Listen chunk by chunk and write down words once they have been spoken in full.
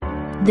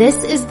This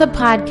is the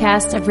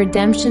podcast of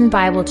Redemption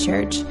Bible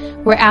Church,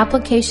 where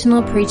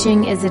applicational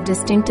preaching is a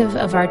distinctive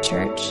of our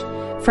church.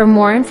 For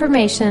more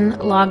information,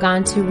 log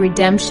on to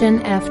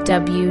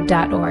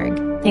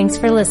redemptionfw.org. Thanks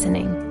for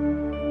listening.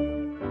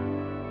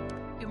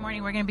 Good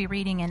morning. We're going to be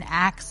reading in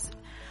Acts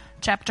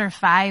chapter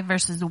 5,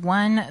 verses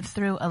 1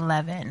 through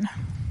 11.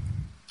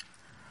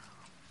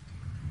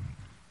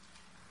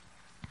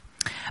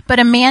 But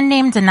a man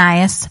named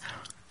Ananias,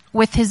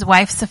 with his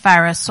wife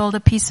Sapphira, sold a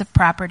piece of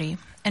property.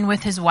 And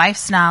with his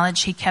wife's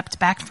knowledge, he kept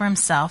back for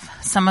himself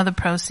some of the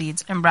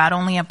proceeds and brought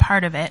only a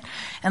part of it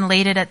and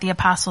laid it at the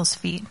apostles'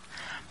 feet.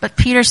 But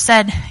Peter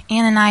said,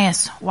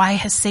 Ananias, why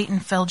has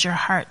Satan filled your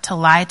heart to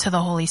lie to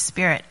the Holy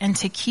Spirit and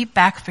to keep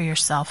back for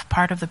yourself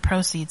part of the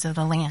proceeds of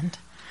the land?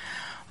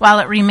 While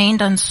it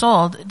remained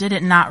unsold, did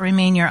it not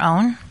remain your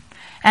own?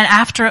 And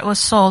after it was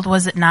sold,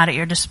 was it not at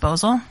your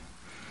disposal?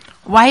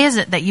 Why is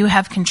it that you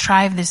have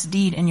contrived this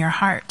deed in your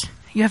heart?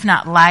 You have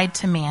not lied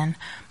to man,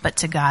 but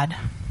to God.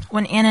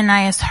 When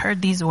Ananias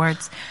heard these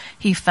words,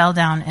 he fell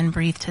down and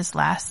breathed his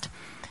last,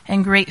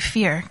 and great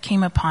fear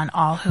came upon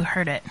all who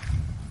heard it.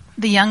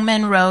 The young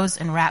men rose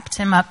and wrapped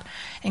him up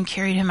and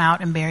carried him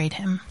out and buried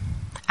him.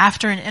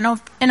 After an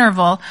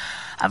interval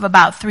of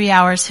about 3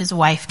 hours, his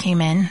wife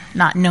came in,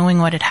 not knowing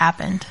what had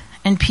happened.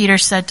 And Peter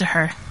said to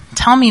her,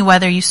 "Tell me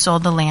whether you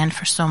sold the land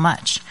for so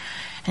much."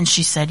 And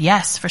she said,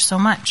 "Yes, for so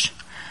much."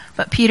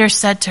 But Peter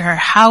said to her,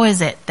 "How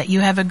is it that you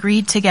have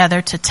agreed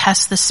together to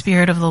test the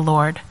Spirit of the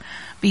Lord?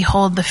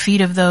 Behold, the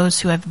feet of those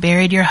who have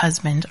buried your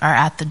husband are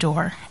at the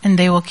door, and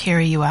they will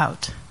carry you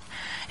out."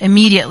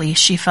 Immediately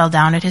she fell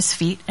down at his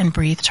feet and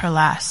breathed her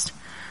last.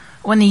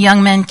 When the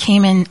young men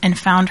came in and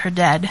found her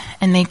dead,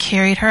 and they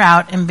carried her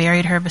out and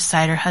buried her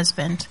beside her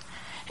husband.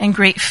 And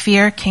great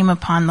fear came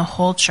upon the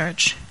whole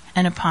church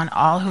and upon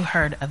all who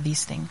heard of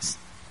these things.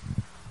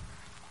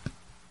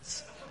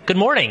 Good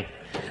morning.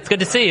 It's good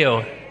to see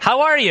you.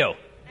 How are you?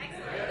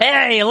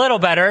 Hey, a little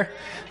better.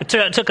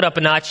 Took it up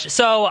a notch.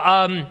 So,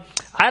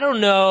 I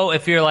don't know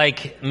if you're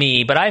like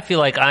me, but I feel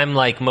like I'm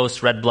like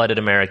most red-blooded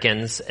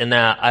Americans in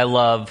that I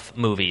love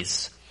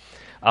movies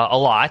a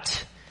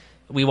lot.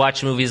 We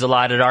watch movies a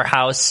lot at our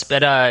house,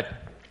 but I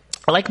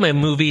like my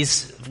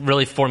movies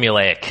really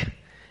formulaic.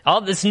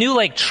 All this new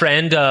like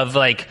trend of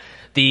like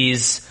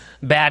these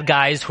bad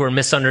guys who are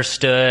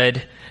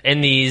misunderstood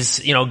and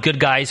these, good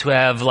guys who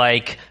have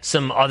like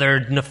some other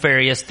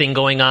nefarious thing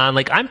going on.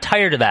 Like, I'm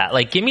tired of that.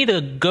 Like, give me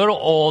the good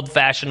old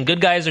fashioned good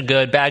guys are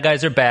good, bad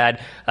guys are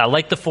bad. I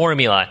like the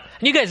formula.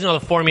 And you guys know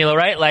the formula,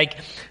 right? Like,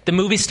 the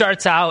movie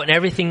starts out and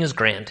everything is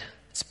grand.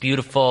 It's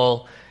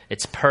beautiful.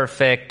 It's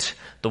perfect.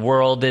 The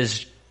world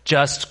is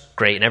just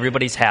great and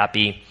everybody's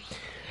happy.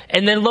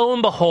 And then lo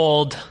and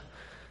behold,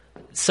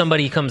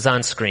 somebody comes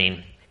on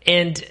screen.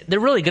 And they're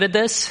really good at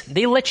this.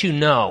 They let you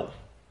know.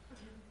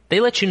 They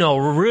let you know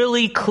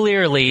really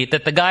clearly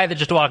that the guy that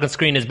just walked on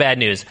screen is bad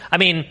news. I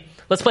mean,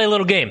 let's play a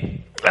little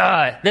game.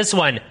 This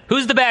one.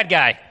 Who's the bad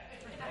guy?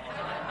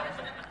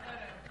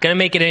 Gonna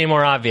make it any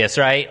more obvious,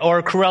 right?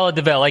 Or Cruella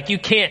de Vil. Like, you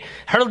can't.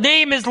 Her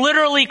name is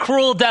literally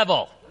Cruel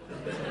Devil.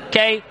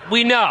 Okay?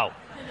 We know.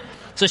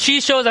 So she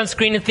shows on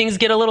screen and things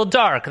get a little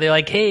dark. They're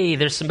like, hey,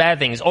 there's some bad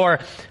things. Or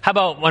how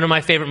about one of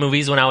my favorite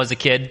movies when I was a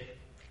kid?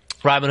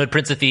 Robin Hood,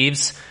 Prince of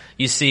Thieves.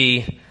 You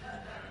see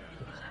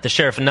the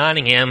Sheriff of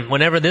Nottingham,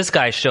 whenever this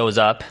guy shows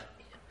up,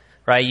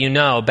 right,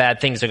 bad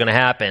things are going to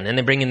happen. And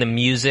they bring in the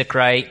music,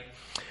 right?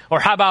 Or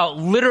how about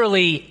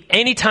literally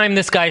anytime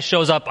this guy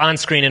shows up on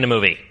screen in a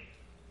movie?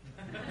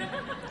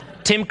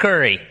 Tim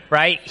Curry,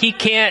 right?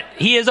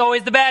 He is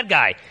always the bad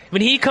guy.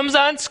 When he comes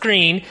on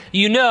screen,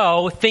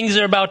 things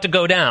are about to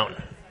go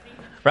down,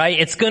 right?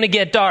 It's going to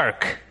get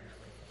dark.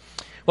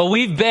 Well,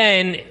 we've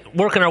been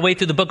working our way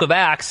through the book of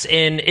Acts,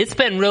 and it's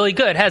been really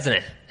good, hasn't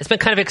it? It's been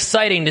kind of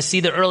exciting to see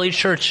the early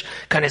church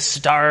kind of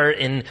start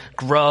and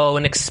grow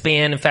and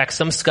expand. In fact,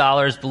 some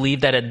scholars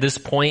believe that at this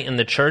point in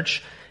the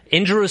church,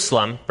 in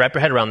Jerusalem, wrap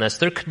your head around this,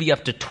 there could be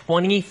up to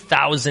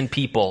 20,000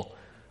 people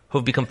who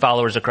have become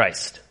followers of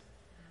Christ.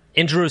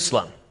 In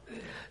Jerusalem.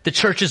 The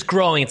church is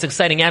growing. It's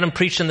exciting. Adam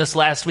preached on this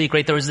last week,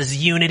 right? There was this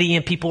unity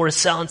and people were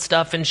selling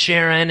stuff and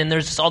sharing and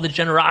there's just all the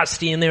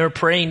generosity and they were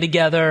praying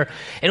together.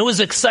 And it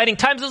was exciting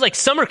times. It was like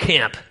summer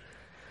camp.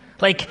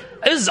 Like,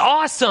 it was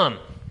awesome.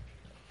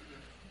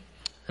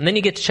 And then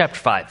you get to chapter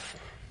 5.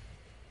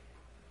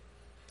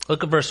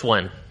 Look at verse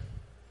 1.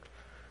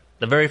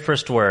 The very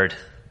first word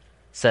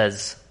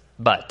says,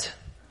 but.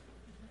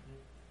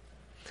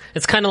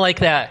 It's kind of like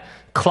that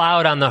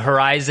cloud on the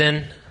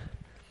horizon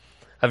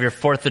of your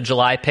 4th of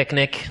July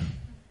picnic.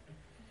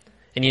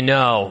 And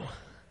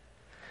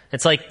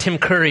it's like Tim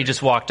Curry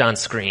just walked on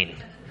screen,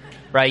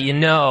 right?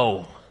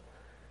 Man,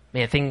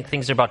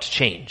 things are about to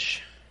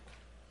change.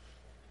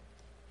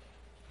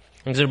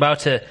 Things are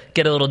about to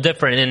get a little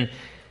different.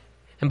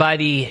 And by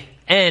the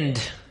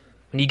end,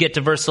 when you get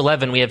to verse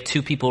 11, we have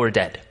 2 people who are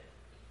dead.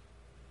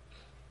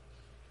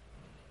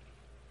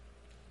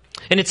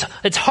 And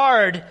it's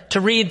hard to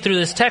read through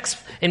this text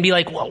and be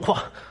like,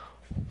 what?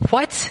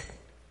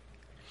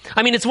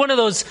 I mean, it's one of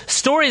those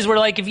stories where,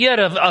 like, if you had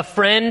a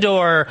friend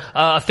or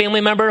a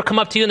family member come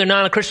up to you and they're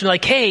not a Christian,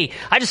 like, hey,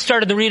 I just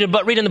started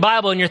reading the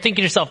Bible, and you're thinking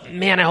to yourself,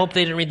 man, I hope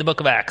they didn't read the book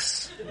of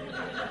Acts.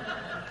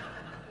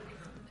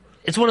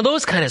 It's one of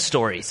those kind of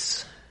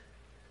stories.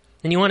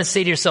 And you want to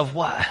say to yourself,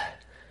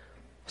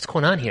 what's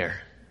going on here?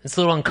 It's a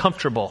little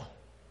uncomfortable.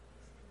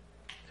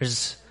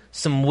 There's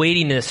some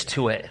weightiness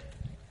to it.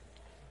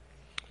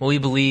 Well, we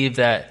believe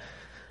that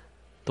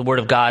the Word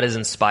of God is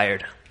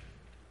inspired.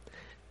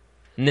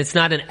 And it's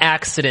not an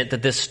accident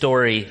that this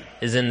story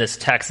is in this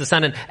text. It's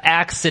not an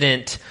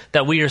accident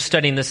that we are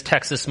studying this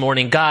text this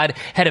morning. God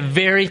had a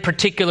very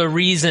particular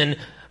reason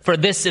for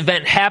this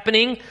event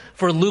happening,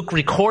 for Luke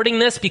recording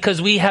this,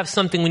 because we have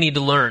something we need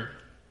to learn.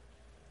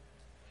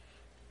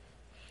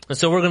 And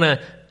so we're going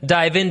to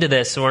dive into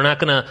this. So we're not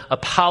going to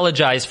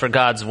apologize for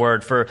God's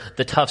Word, for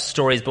the tough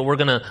stories, but we're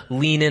going to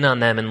lean in on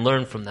them and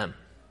learn from them.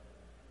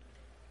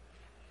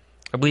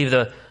 I believe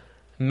the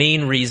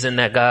main reason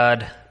that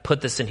God put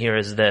this in here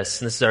is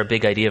this, and this is our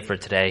big idea for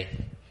today.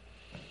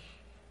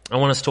 I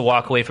want us to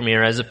walk away from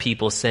here as a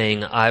people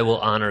saying, I will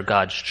honor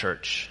God's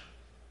church.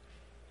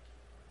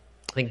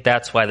 I think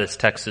that's why this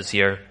text is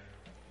here.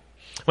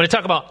 When I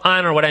talk about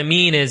honor, what I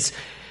mean is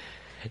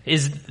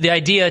the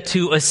idea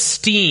to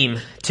esteem,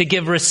 to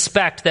give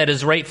respect that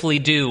is rightfully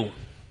due,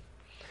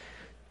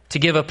 to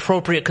give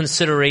appropriate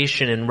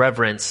consideration and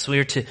reverence. We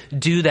are to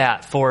do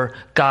that for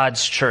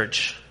God's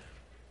church.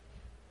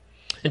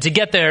 And to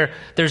get there,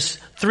 there's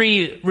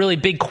three really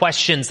big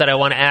questions that I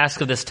want to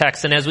ask of this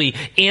text. And as we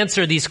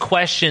answer these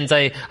questions,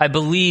 I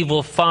believe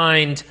we'll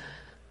find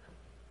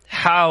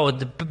how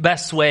the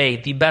best way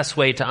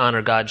to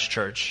honor God's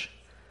church.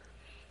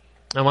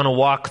 I want to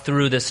walk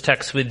through this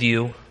text with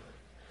you,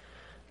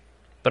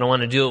 but I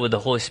want to do it with the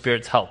Holy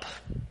Spirit's help.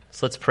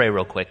 So let's pray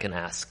real quick and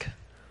ask.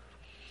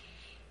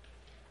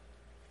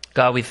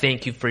 God, we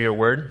thank you for your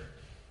word.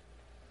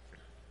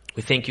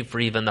 We thank you for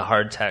even the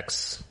hard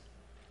texts.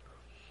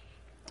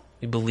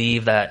 We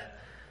believe that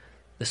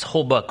this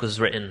whole book was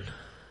written,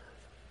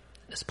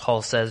 as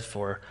Paul says,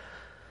 for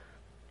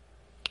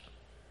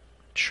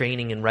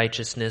training in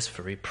righteousness,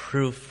 for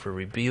reproof, for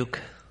rebuke,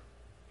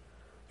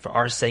 for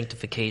our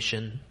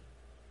sanctification.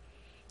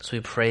 So we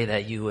pray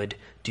that you would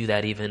do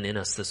that even in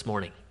us this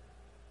morning.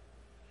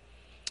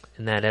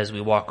 And that as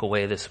we walk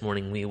away this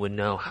morning, we would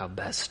know how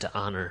best to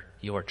honor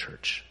your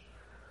church.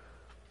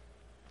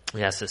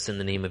 We ask this in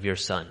the name of your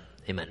Son.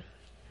 Amen.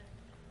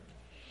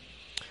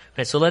 All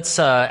right, so let's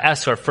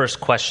ask our first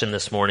question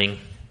this morning.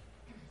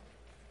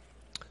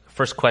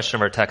 First question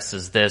of our text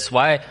is this.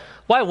 Why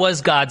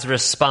was God's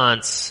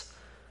response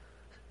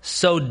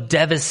so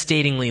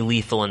devastatingly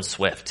lethal and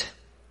swift?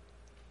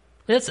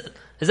 Is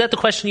that the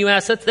question you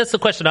asked? That's the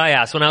question I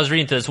asked when I was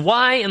reading through this.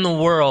 Why in the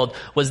world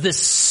was this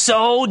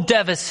so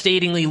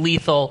devastatingly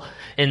lethal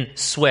and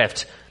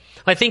swift?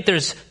 I think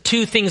there's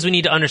two things we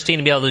need to understand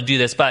to be able to do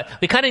this, but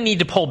we kind of need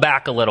to pull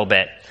back a little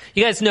bit.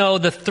 You guys know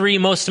the three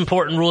most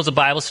important rules of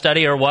Bible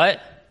study are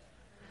what?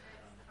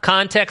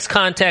 Context,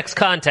 context,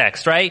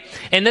 context, right?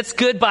 And that's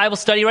good Bible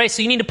study, right?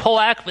 So you need to pull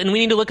back and we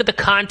need to look at the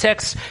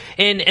context.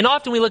 And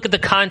often we look at the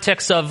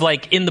context of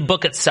like in the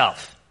book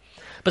itself.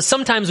 But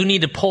sometimes we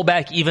need to pull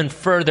back even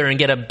further and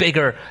get a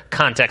bigger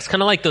context.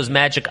 Kind of like those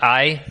magic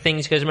eye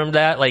things. You guys remember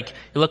that? Like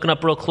you're looking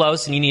up real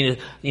close and you need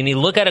to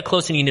look at it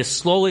close and you need to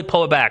slowly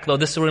pull it back. Though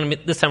this time we're going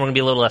to be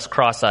a little less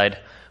cross-eyed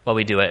while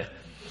we do it.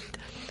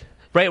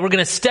 Right? We're going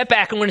to step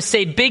back and we're going to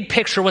say big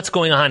picture what's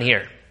going on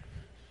here.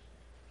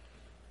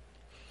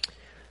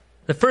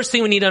 The first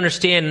thing we need to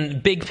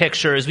understand, big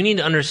picture, is we need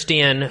to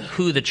understand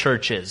who the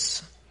church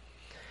is.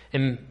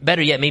 And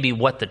better yet, maybe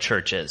what the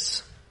church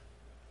is.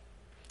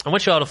 I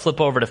want you all to flip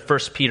over to 1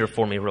 Peter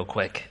for me real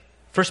quick.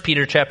 1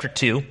 Peter chapter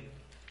 2.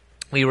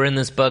 We were in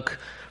this book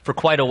for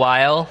quite a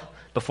while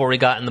before we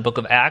got in the book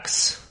of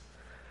Acts.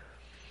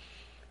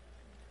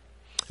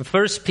 In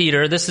 1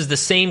 Peter, this is the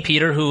same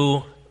Peter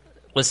who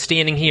was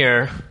standing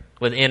here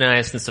with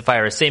Ananias and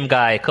Sapphira, same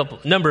guy,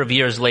 number of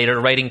years later,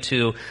 writing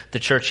to the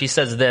church. He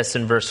says this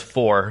in verse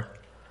 4.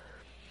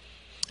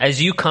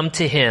 As you come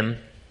to him,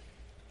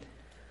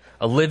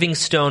 a living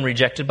stone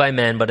rejected by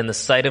men, but in the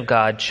sight of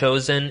God,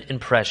 chosen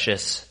and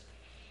precious.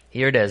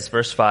 Here it is,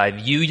 verse 5.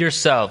 You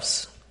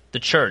yourselves, the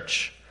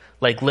church,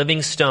 like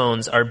living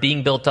stones, are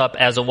being built up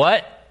as a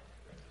what?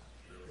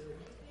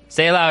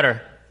 Say it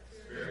louder.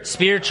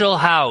 Spiritual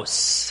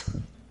house.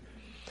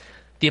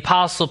 The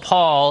Apostle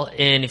Paul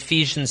in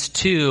Ephesians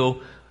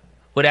 2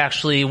 would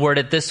actually word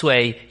it this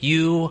way.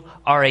 You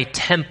are a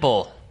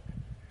temple.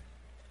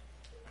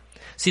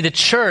 See, the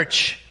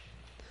church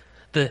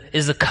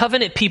is the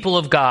covenant people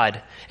of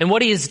God. And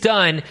what he has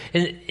done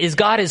is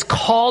God has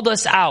called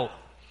us out.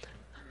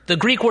 The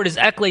Greek word is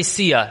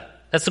ekklesia.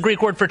 That's the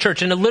Greek word for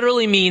church. And it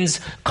literally means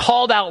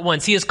called out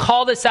ones. He has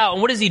called us out.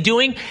 And what is he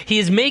doing? He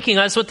is making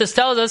us, what this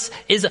tells us,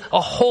 is a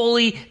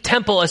holy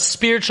temple, a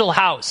spiritual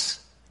house.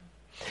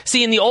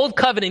 See, in the Old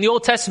Covenant, in the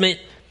Old Testament,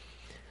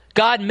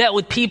 God met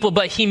with people,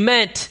 but he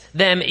met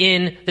them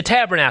in the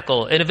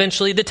tabernacle and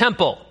eventually the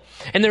temple.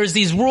 And there was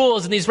these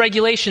rules and these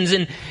regulations,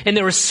 and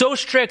they were so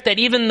strict that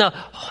even the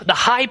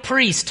high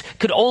priest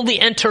could only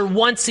enter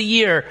once a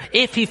year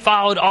if he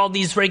followed all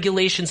these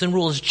regulations and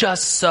rules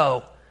just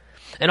so.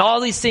 And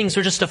all these things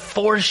were just a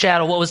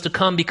foreshadow of what was to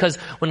come, because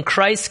when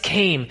Christ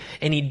came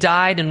and he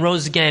died and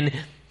rose again,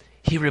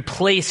 he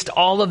replaced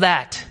all of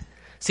that.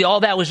 See, all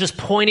that was just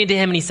pointing to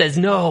him, and he says,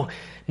 no,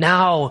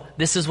 now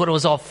this is what it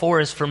was all for,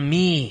 is for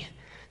me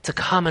to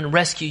come and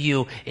rescue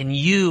you, and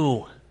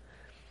you,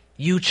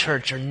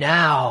 church, are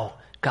now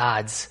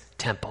God's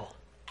temple.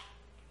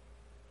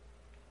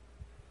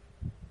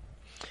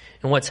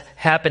 And what's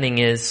happening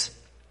is,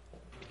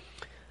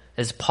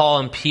 as Paul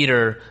and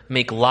Peter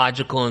make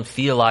logical and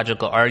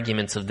theological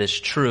arguments of this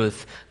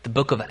truth, the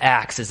book of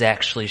Acts is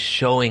actually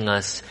showing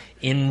us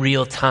in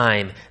real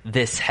time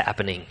this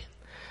happening.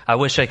 I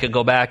wish I could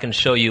go back and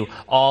show you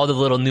all the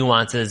little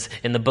nuances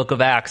in the book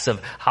of Acts of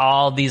how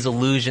all these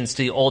allusions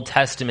to the Old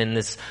Testament,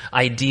 this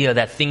idea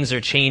that things are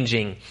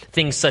changing.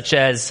 Things such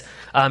as,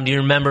 do you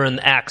remember in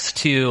Acts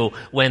 2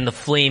 when the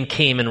flame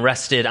came and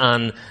rested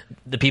on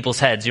the people's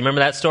heads? Do you remember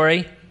that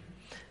story?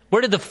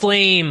 Where did the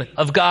flame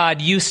of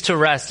God used to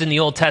rest in the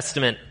Old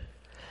Testament?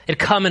 It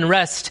come and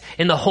rest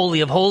in the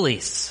Holy of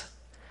Holies.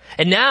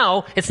 And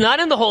now it's not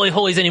in the Holy of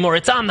Holies anymore.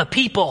 It's on the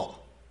people.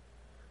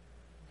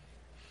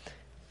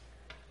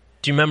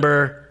 Do you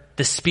remember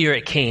the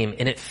Spirit came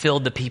and it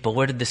filled the people?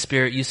 Where did the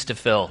Spirit used to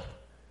fill?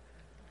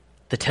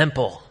 The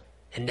temple.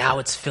 And now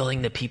it's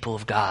filling the people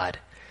of God.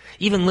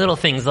 Even little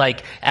things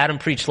like Adam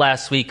preached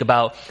last week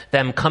about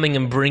them coming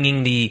and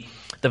bringing the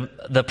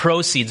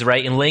proceeds,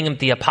 right, and laying them at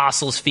the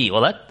apostles' feet.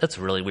 Well, that's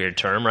a really weird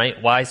term,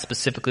 right? Why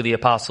specifically the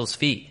apostles'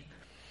 feet?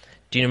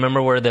 Do you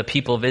remember where the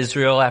people of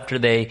Israel, after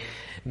they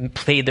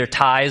paid their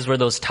tithes, where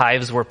those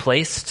tithes were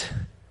placed?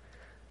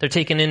 They're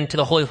taken into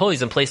the Holy of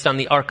Holies and placed on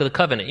the Ark of the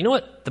Covenant. You know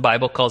what the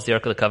Bible calls the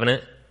Ark of the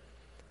Covenant?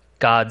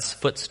 God's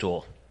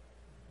footstool.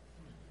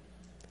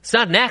 It's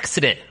not an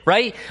accident,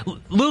 right?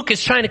 Luke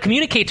is trying to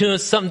communicate to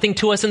us something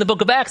to us in the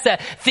book of Acts,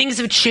 that things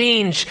have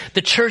changed.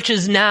 The church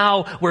is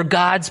now where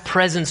God's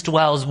presence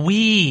dwells.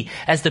 We,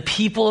 as the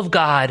people of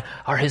God,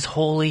 are his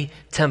holy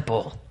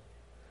temple.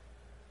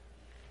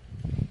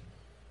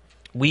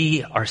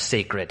 We are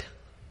sacred.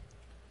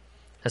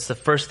 That's the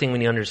first thing we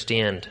need to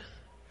understand.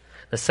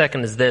 The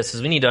second is this,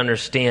 is we need to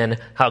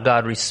understand how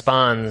God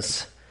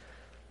responds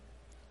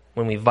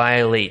when we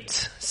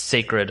violate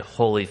sacred,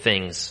 holy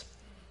things.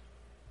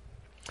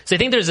 So I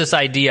think there's this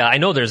idea, I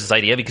know there's this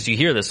idea because you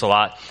hear this a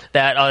lot,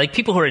 that like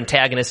people who are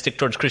antagonistic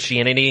towards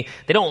Christianity,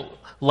 they don't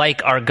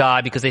like our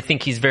God because they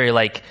think he's very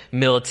like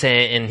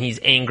militant and he's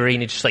angry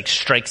and he just like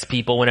strikes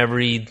people whenever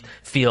he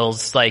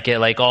feels like it,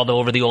 like all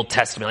over the Old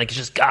Testament. Like it's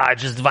just God,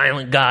 just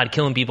violent God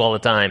killing people all the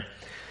time.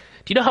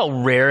 Do you know how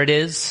rare it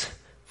is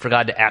for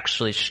God to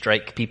actually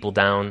strike people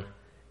down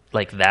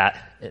like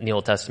that in the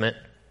Old Testament?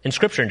 In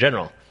Scripture in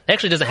general. It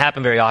actually doesn't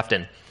happen very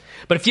often.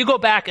 But if you go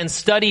back and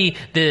study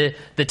the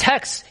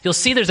text, you'll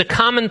see there's a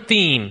common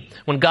theme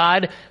when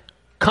God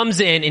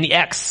comes in and he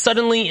acts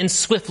suddenly and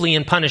swiftly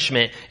in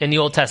punishment in the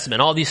Old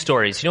Testament. All these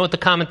stories. You know what the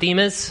common theme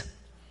is?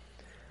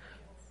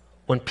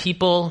 When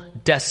people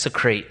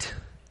desecrate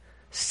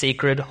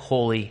sacred,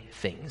 holy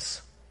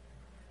things.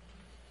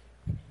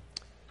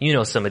 You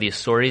know some of these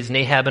stories.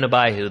 Nadab and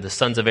Abihu, the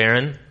sons of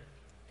Aaron.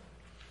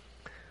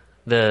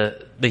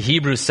 The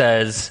Hebrew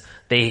says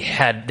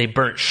they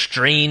burnt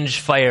strange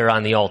fire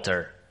on the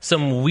altar.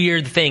 Some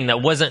weird thing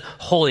that wasn't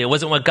holy. It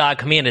wasn't what God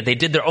commanded. They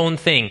did their own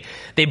thing.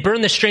 They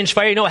burned the strange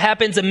fire. You know what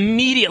happens?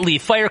 Immediately,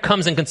 fire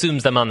comes and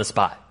consumes them on the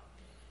spot.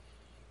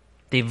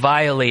 They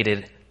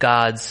violated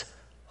God's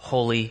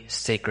holy,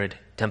 sacred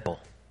temple.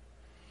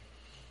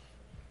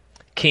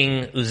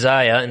 King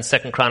Uzziah in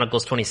 2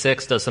 Chronicles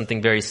 26 does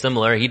something very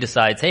similar. He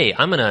decides, hey,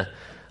 I'm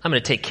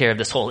gonna take care of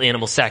this whole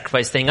animal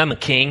sacrifice thing. I'm a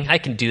king. I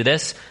can do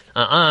this.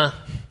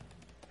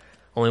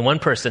 Only one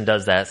person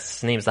does that.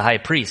 His name's the high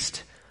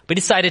priest. But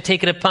he decided to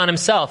take it upon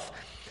himself.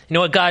 You know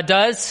what God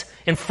does?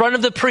 In front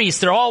of the priests,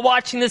 they're all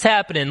watching this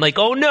happening. Like,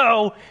 oh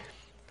no!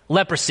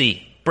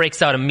 Leprosy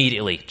breaks out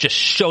immediately. Just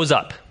shows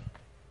up.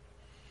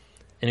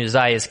 And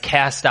Uzziah is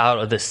cast out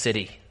of the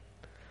city.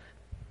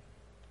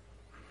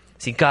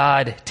 See,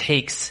 God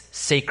takes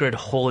sacred,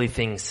 holy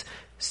things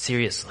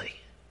seriously.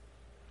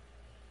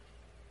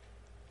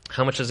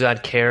 How much does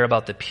God care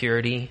about the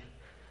purity,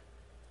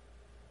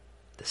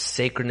 the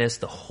sacredness,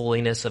 the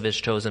holiness of his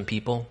chosen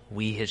people,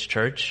 we, his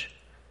church?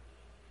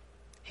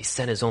 He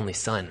sent his only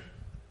son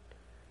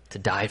to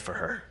die for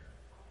her,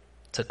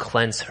 to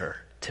cleanse her,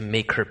 to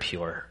make her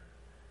pure.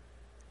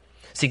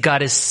 See,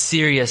 God is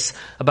serious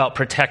about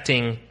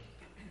protecting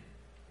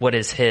what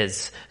is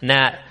his. And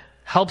that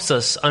helps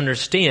us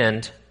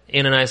understand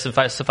Ananias and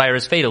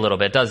Sapphira's fate a little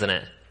bit, doesn't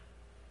it?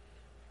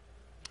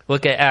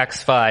 Look at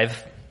Acts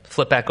 5.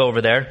 Flip back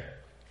over there.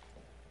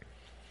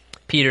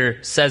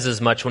 Peter says as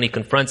much when he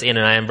confronts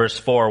Ananias in verse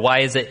 4. Why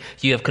is it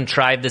you have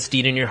contrived this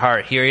deed in your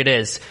heart? Here it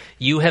is.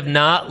 You have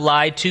not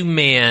lied to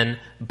man,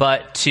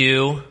 but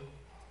to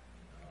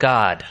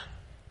God.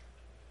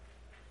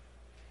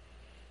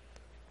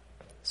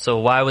 So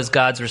why was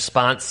God's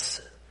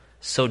response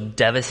so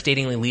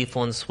devastatingly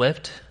lethal and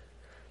swift?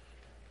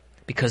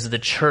 Because the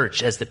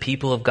church, as the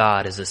people of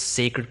God, is a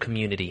sacred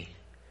community.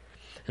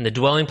 And the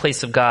dwelling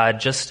place of God,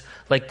 just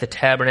like the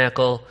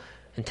tabernacle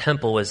and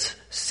temple, was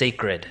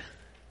sacred.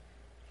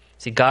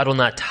 See, God will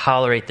not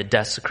tolerate the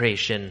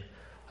desecration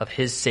of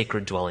his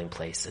sacred dwelling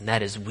place, and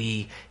that is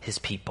we, his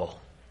people.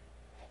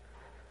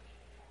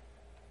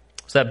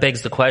 So that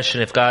begs the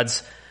question, if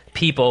God's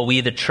people,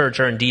 we the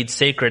church, are indeed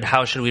sacred,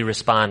 how should we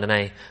respond? And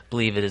I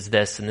believe it is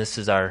this, and this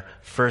is our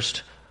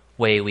first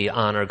way we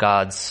honor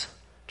God's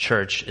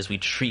church, is we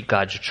treat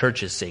God's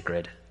church as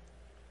sacred.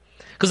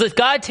 Because if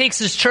God takes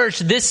his church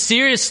this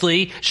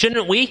seriously,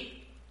 shouldn't we?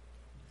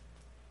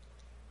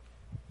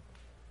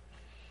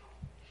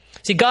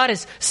 See, God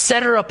has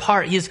set her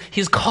apart.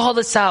 He's called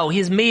us out. He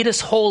has made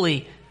us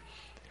holy.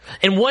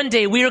 And one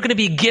day we are going to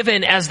be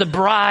given as the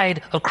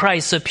bride of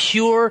Christ, a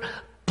pure,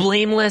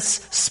 blameless,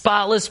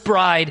 spotless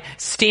bride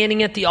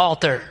standing at the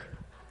altar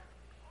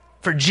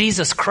for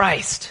Jesus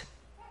Christ.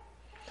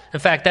 In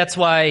fact, that's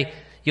why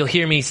you'll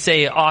hear me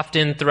say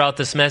often throughout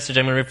this message,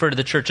 I'm going to refer to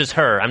the church as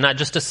her. I'm not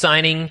just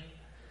assigning,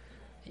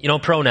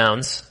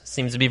 pronouns.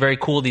 Seems to be very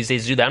cool these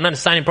days to do that. I'm not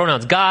assigning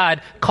pronouns.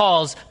 God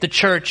calls the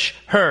church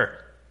her.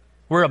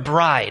 We're a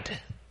bride.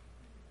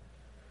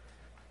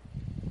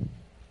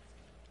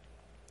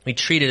 We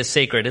treat it as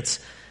sacred. It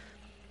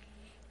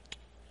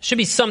should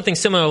be something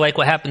similar like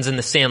what happens in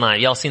The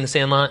Sandlot. Y'all seen The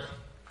Sandlot?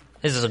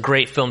 This is a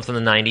great film from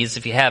the 90s.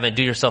 If you haven't,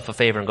 do yourself a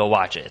favor and go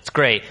watch it. It's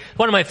great.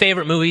 One of my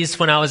favorite movies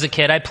when I was a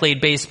kid. I played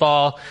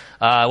baseball.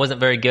 I wasn't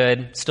very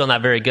good. Still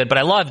not very good, but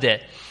I loved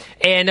it.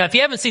 And if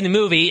you haven't seen the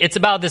movie, it's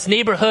about this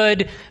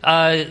neighborhood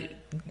kind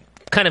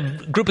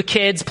of group of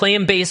kids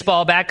playing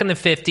baseball back in the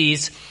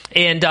 50s.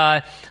 And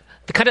the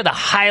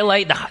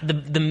highlight,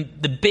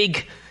 the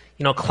big,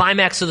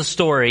 climax of the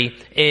story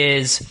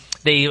is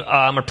they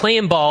are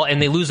playing ball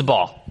and they lose a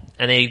ball.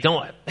 And they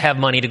don't have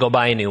money to go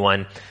buy a new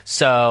one.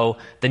 So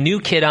the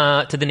new kid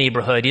to the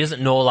neighborhood, he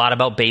doesn't know a lot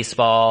about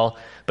baseball,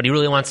 but he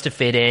really wants to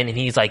fit in. And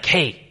he's like,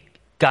 hey,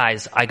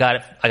 guys, I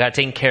got it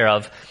taken care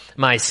of.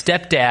 My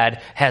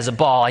stepdad has a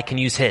ball. I can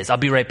use his. I'll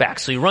be right back.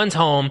 So he runs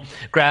home,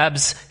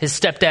 grabs his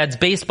stepdad's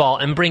baseball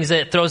and brings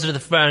it, throws it to the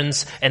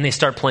friends, and they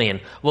start playing.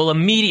 Well,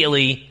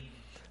 immediately,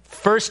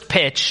 first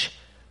pitch,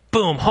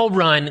 boom, home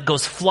run,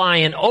 goes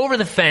flying over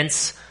the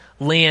fence,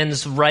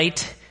 lands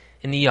right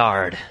in the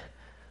yard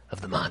of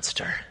the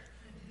monster.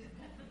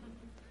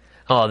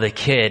 Oh, the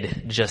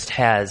kid just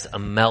has a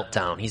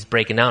meltdown. He's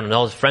breaking down, and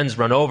all his friends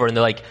run over, and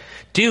they're like,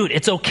 dude,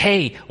 it's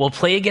okay. We'll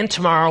play again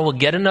tomorrow. We'll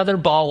get another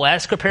ball. We'll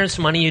ask our parents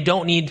for money. You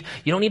don't need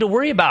to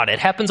worry about it. It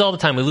happens all the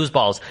time. We lose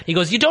balls. He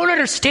goes, you don't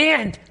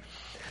understand.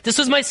 This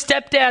was my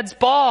stepdad's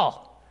ball.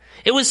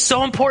 It was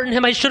so important to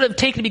him. I should have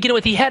taken it to begin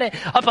with. He had it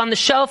up on the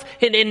shelf,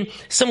 and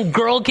some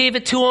girl gave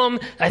it to him.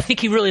 I think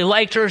he really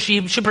liked her.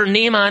 She put her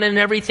name on it and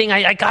everything.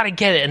 I got to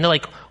get it. And they're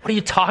like, what are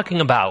you talking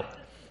about?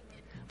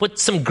 What,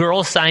 some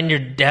girl signed your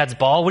dad's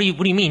ball? What do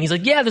you mean? He's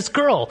like, yeah, this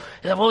girl.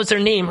 What was her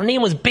name? Her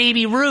name was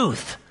Baby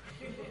Ruth.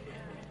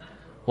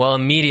 Well,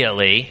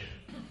 immediately,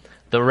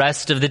 the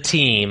rest of the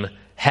team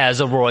has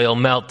a royal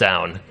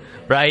meltdown,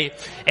 right?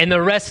 And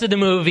the rest of the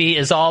movie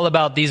is all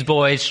about these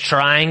boys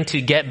trying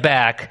to get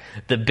back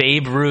the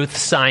Babe Ruth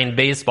signed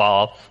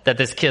baseball that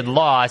this kid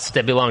lost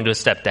that belonged to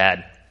his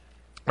stepdad,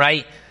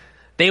 right?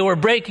 They were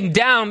breaking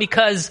down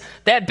because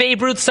that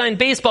Babe Ruth signed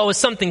baseball was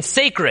something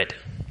sacred.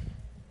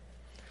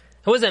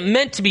 It wasn't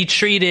meant to be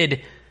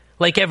treated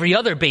like every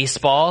other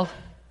baseball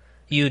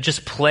you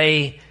just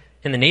play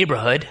in the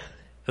neighborhood.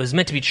 It was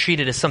meant to be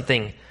treated as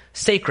something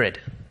sacred.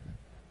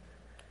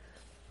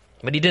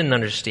 But he didn't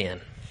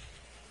understand.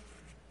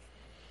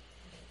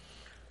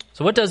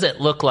 So what does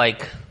it look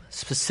like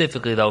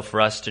specifically, though,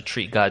 for us to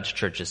treat God's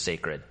church as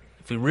sacred,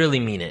 if we really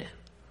mean it?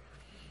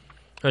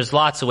 There's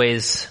lots of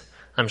ways,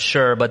 I'm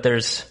sure, but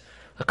there's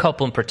a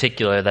couple in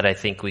particular that I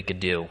think we could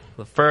do.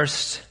 The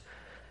first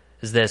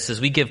is this, is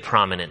we give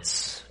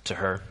prominence to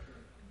her.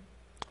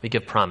 We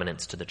give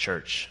prominence to the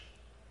church.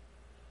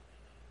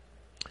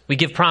 We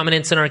give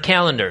prominence in our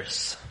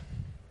calendars.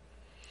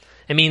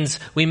 It means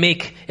we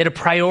make it a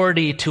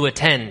priority to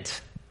attend.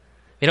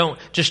 We don't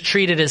just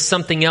treat it as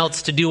something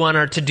else to do on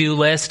our to-do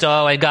list.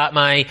 Oh, I got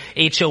my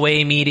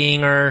HOA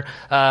meeting or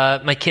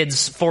my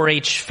kids'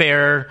 4-H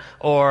fair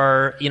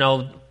or,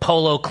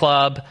 polo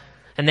club.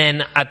 And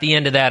then at the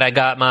end of that, I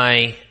got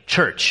my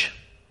church.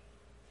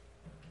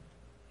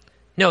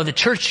 No, the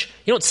church,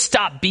 you don't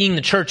stop being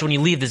the church when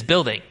you leave this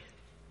building.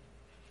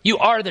 You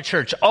are the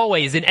church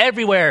always and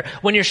everywhere.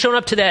 When you're showing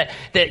up to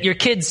that your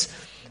kid's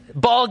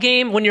ball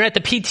game, when you're at the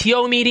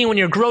PTO meeting, when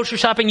you're grocery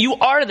shopping, you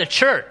are the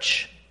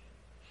church.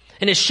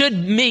 And it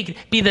should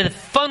be the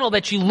funnel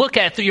that you look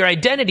at through your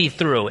identity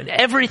through and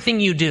everything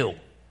you do.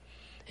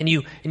 And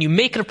you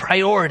make it a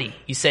priority.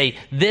 You say,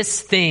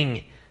 this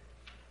thing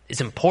is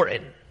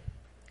important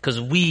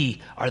because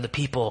we are the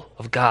people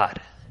of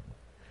God.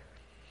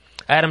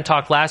 Adam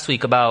talked last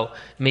week about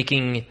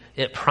making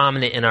it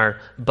prominent in our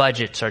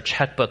budgets, our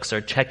checkbooks, our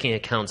checking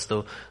accounts,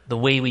 the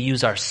way we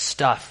use our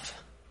stuff.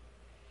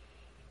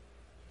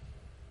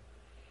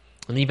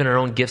 And even our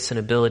own gifts and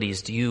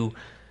abilities, do you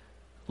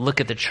look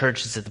at the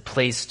church as the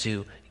place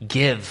to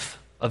give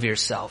of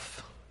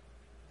yourself?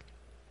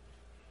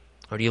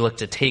 Or do you look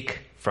to take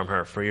from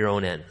her for your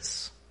own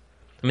ends?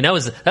 I mean, that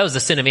was the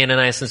sin of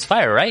Ananias and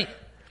Sapphira, right?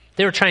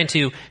 They were trying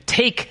to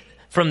take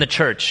from the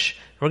church.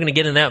 We're going to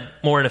get into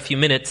that more in a few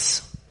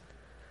minutes.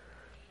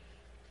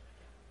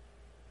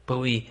 But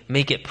we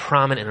make it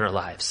prominent in our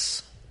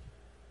lives.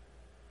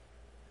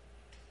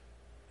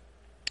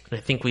 And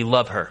I think we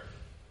love her.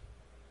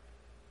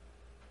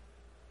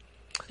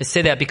 I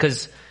say that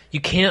because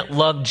you can't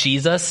love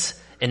Jesus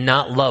and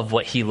not love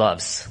what he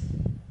loves.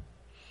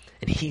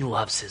 And he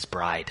loves his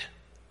bride.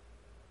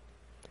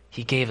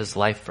 He gave his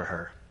life for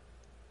her.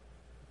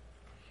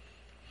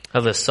 I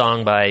have this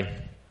song by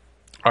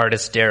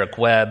artist Derek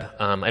Webb.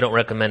 I don't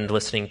recommend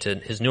listening to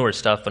his newer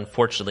stuff.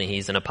 Unfortunately,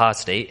 he's an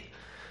apostate,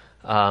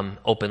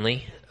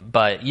 openly.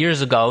 But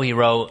years ago, he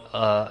wrote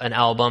an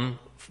album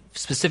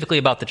specifically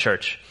about the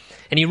church.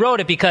 And he wrote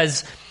it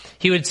because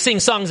he would sing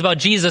songs about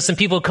Jesus, and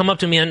people would come up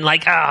to me and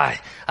like, I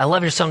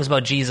love your songs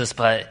about Jesus,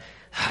 but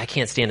I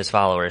can't stand his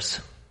followers.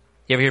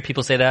 You ever hear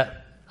people say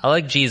that? I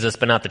like Jesus,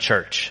 but not the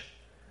church.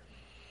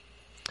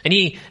 And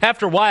he,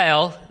 after a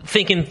while,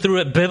 thinking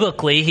through it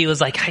biblically, he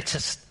was like, I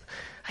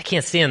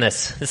can't stand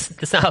this.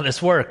 That's not how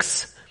this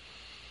works.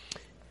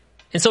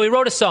 And so he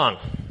wrote a song.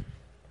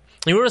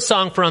 He wrote a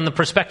song from the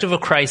perspective of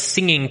Christ,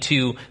 singing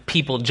to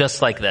people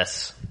just like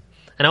this.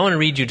 And I want to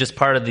read you just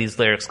part of these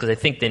lyrics because I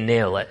think they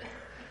nail it.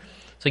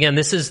 So again,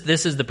 this is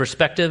the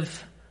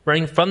perspective,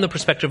 running from the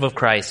perspective of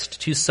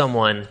Christ to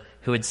someone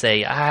who would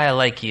say, I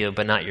like you,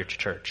 but not your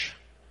church.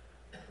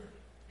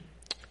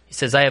 He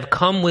says, I have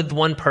come with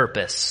one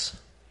purpose,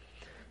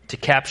 to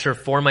capture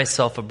for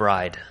myself a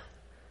bride.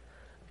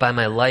 By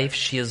my life,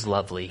 she is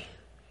lovely.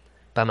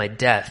 By my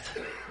death,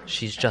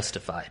 she's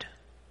justified.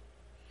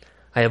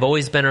 I have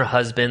always been her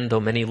husband, though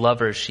many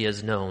lovers she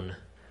has known.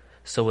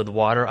 So with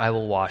water I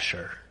will wash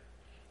her,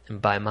 and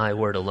by my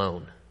word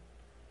alone.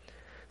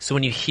 So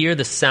when you hear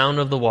the sound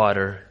of the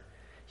water,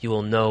 you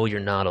will know you're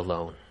not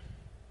alone.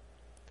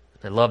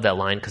 I love that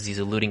line because he's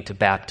alluding to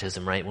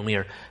baptism, right? When we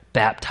are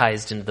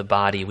baptized into the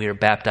body, we are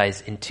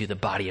baptized into the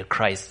body of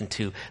Christ,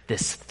 into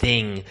this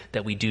thing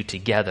that we do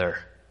together.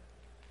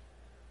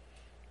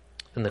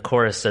 And the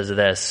chorus says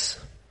this,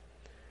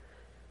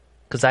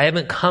 because I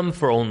haven't come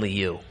for only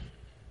you,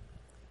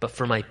 but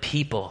for my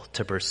people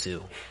to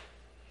pursue.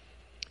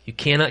 You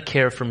cannot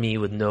care for me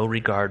with no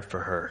regard for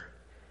her.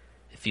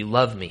 If you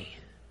love me,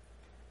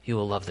 you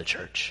will love the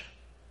church.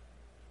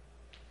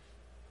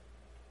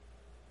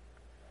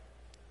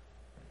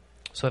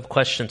 So I have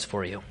questions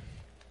for you.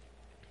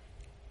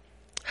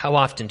 How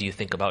often do you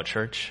think about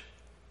church?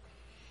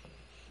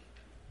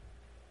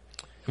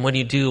 And when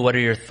you do, what are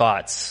your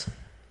thoughts?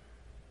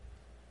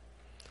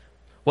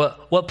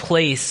 What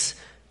place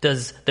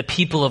does the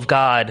people of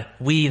God,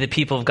 we the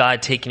people of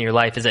God, take in your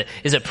life? Is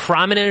it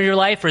prominent in your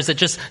life, or is it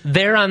just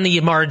there on the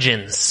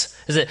margins?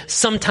 Is it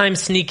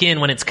sometimes sneak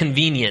in when it's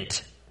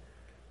convenient?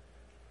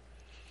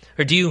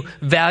 Or do you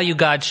value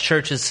God's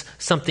church as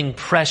something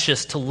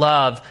precious to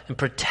love and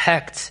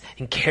protect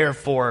and care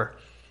for?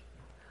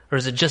 Or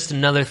is it just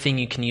another thing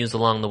you can use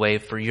along the way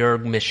for your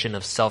mission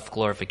of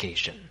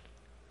self-glorification?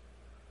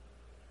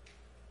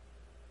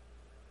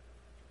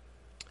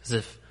 As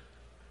if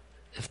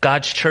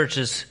God's church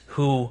is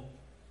who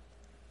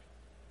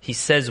he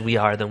says we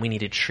are, then we need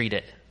to treat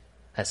it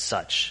as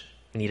such.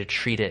 We need to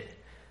treat it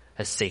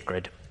as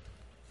sacred.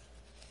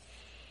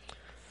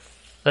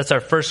 That's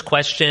our first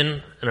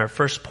question and our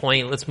first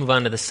point. Let's move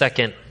on to the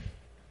second.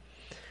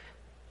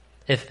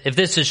 If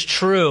this is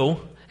true,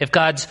 if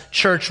God's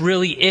church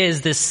really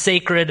is this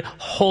sacred,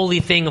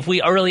 holy thing, if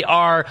we really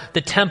are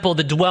the temple,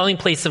 the dwelling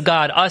place of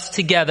God, us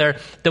together,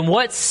 then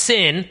what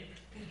sin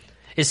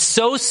is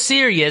so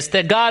serious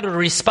that God would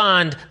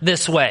respond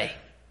this way?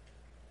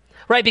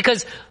 Right?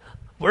 Because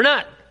we're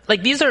not,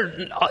 like, these are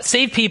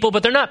saved people,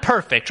 but they're not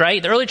perfect,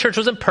 right? The early church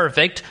wasn't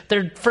perfect.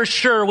 There for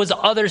sure was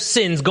other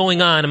sins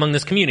going on among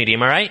this community.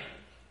 Am I right?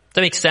 Does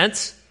that make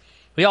sense?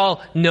 We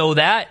all know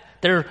that.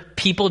 There are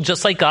people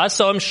just like us,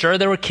 so I'm sure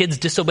there were kids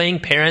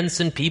disobeying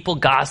parents and people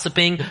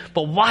gossiping.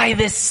 But why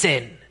this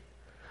sin?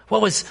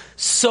 What was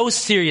so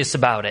serious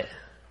about it?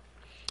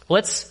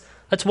 Let's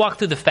walk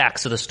through the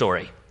facts of the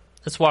story.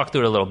 Let's walk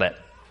through it a little bit.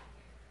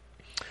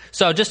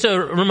 So just a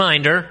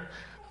reminder,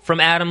 from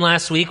Adam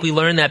last week, we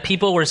learned that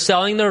people were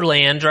selling their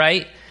land,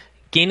 right?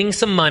 Gaining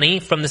some money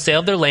from the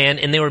sale of their land,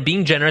 and they were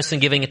being generous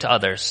and giving it to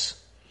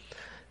others.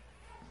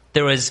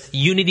 There was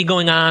unity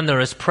going on, there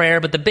was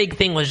prayer, but the big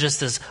thing was just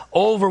this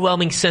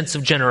overwhelming sense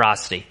of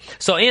generosity.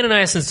 So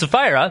Ananias and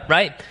Sapphira,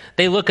 right?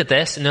 They look at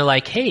this and they're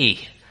like, hey,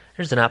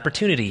 there's an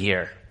opportunity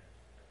here.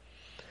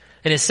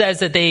 And it says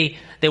that they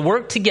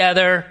work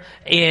together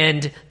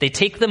and they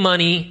take the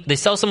money, they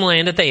sell some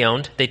land that they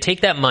owned, they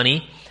take that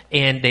money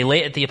and they lay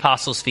it at the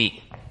apostles'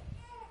 feet.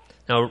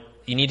 Now,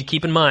 you need to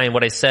keep in mind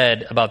what I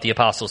said about the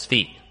apostles'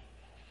 feet.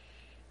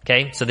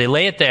 Okay? So they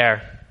lay it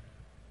there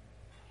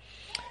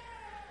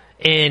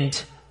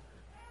and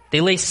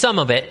they lay some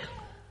of it,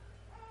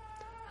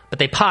 but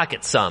they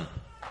pocket some.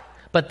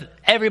 But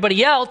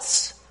everybody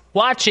else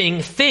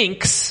watching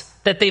thinks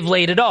that they've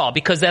laid it all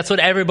because that's what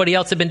everybody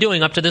else had been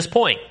doing up to this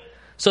point.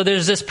 So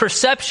there's this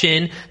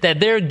perception that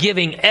they're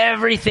giving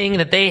everything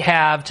that they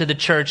have to the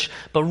church,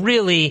 but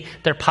really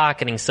they're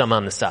pocketing some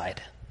on the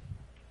side.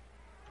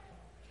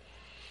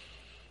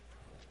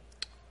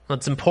 Well,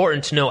 it's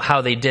important to note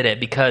how they did it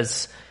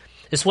because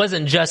this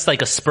wasn't just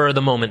like a spur of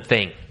the moment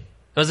thing. It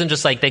wasn't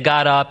just like they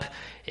got up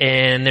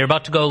and they're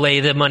about to go lay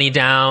the money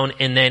down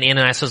and then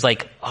Ananias was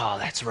like, oh,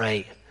 that's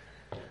right.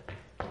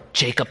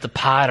 Jacob the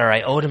potter,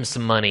 I owed him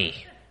some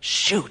money.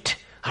 Shoot.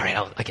 All right,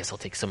 I guess I'll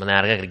take some of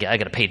that. I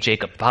got to pay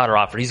Jacob the potter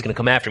off or he's going to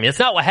come after me. That's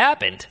not what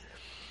happened.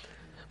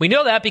 We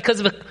know that because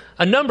of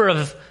a number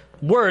of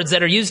words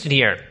that are used in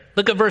here.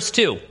 Look at verse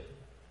 2. And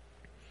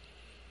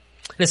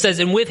it says,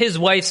 and with his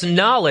wife's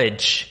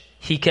knowledge,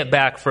 he kept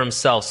back for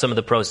himself some of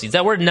the proceeds.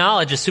 That word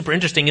knowledge is super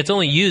interesting. It's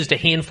only used a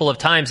handful of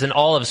times in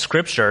all of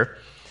Scripture.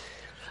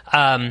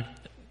 The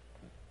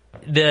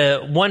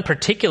one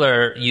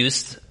particular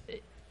use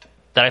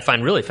that I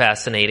find really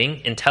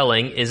fascinating and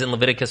telling is in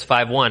Leviticus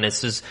 5:1.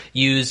 This is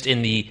used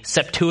in the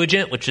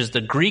Septuagint, which is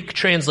the Greek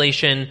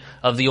translation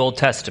of the Old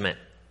Testament.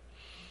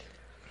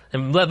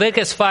 In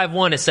Leviticus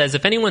 5:1, it says,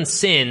 if anyone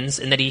sins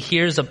in that he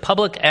hears a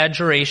public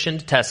adjuration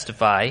to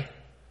testify,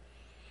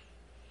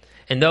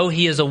 and though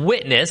he is a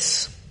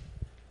witness,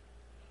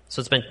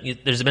 so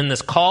there's been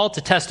this call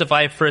to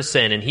testify for a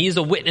sin, and he's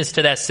a witness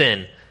to that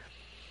sin,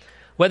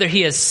 whether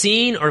he has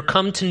seen or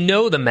come to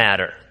know the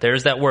matter,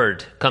 there's that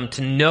word, come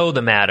to know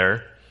the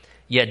matter,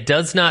 yet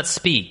does not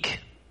speak,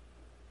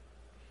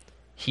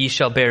 he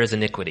shall bear his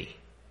iniquity.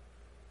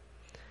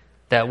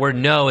 That word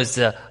know is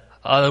the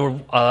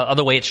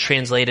other way it's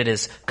translated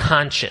is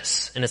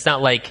conscious. And it's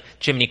not like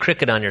Jiminy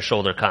Cricket on your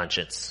shoulder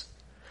conscience.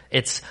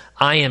 It's,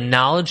 I am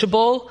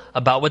knowledgeable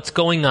about what's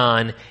going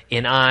on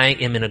and I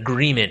am in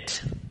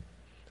agreement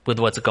with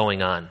what's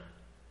going on.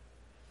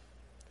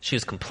 She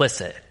was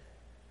complicit.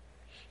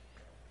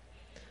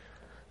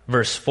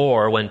 Verse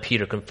 4, when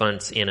Peter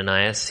confronts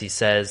Ananias, he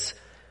says,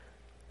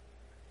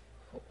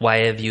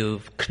 why have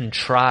you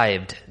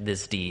contrived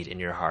this deed in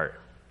your heart?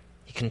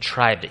 He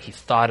contrived it. He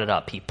thought it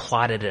up. He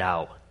plotted it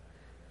out.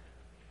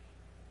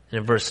 And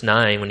in verse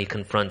 9, when he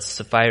confronts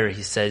Sapphira,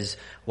 he says,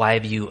 why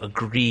have you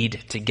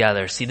agreed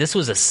together? See, this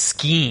was a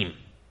scheme.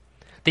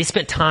 They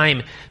spent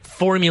time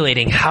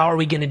formulating, how are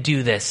we going to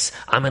do this?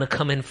 I'm going to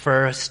come in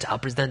first. I'll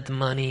present the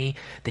money.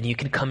 Then you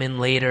can come in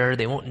later.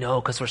 They won't know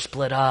because we're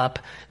split up.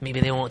 Maybe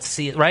they won't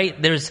see it, right?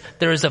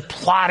 There's a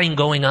plotting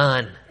going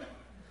on.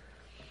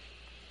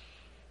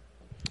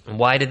 And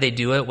why did they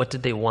do it? What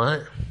did they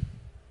want?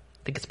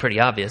 I think it's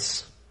pretty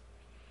obvious.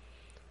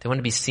 They wanted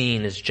to be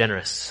seen as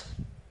generous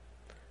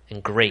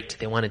and great.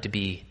 They wanted to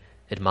be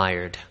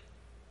admired.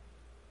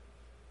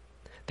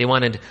 They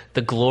wanted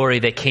the glory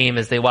that came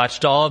as they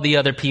watched all the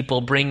other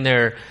people bring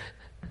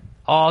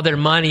all their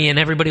money, and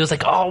everybody was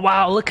like, oh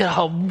wow, look at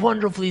how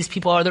wonderful these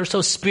people are. They're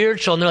so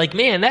spiritual. And they're like,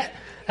 man, that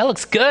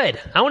looks good.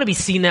 I want to be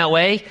seen that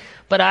way,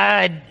 but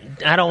I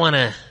don't want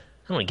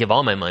to give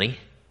all my money.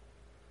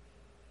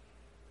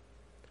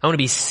 I want to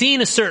be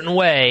seen a certain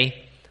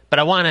way, but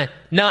I want to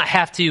not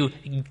have to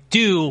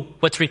do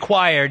what's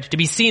required to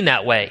be seen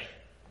that way.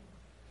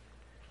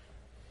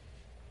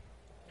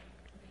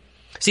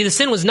 See, the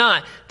sin was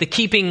not the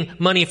keeping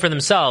money for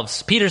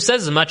themselves. Peter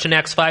says as much in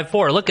Acts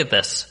 5:4. Look at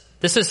this.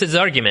 This is his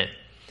argument.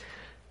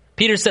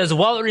 Peter says,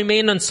 while it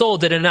remained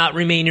unsold, did it not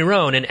remain your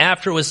own? And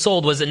after it was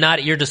sold, was it not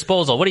at your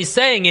disposal? What he's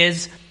saying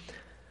is,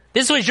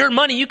 this was your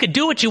money. You could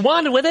do what you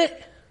wanted with it.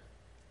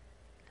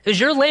 It was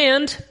your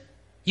land.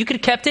 You could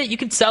have kept it. You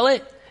could sell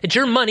it. It's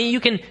your money. You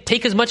can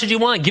take as much as you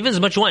want, give as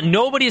much as you want.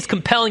 Nobody is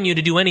compelling you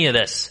to do any of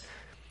this.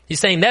 He's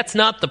saying that's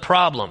not the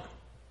problem.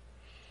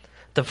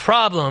 The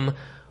problem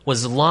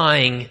was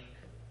lying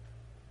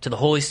to the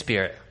Holy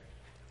Spirit,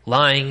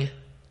 lying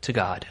to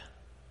God.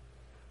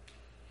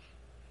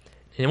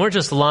 And they weren't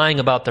just lying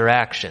about their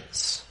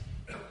actions.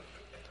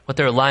 What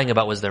they were lying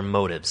about was their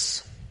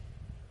motives.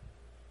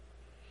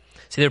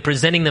 See, they're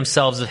presenting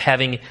themselves as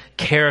having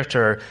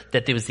character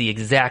that was the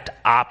exact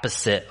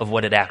opposite of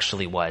what it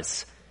actually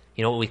was.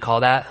 You know what we call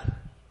that?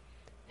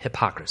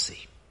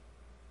 Hypocrisy.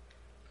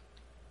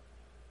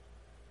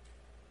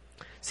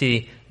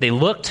 See, they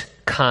looked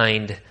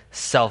kind,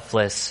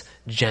 selfless,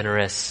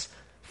 generous,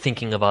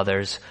 thinking of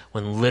others,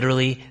 when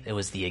literally it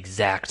was the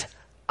exact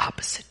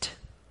opposite.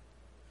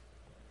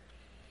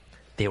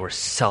 They were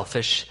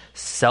selfish,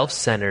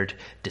 self-centered,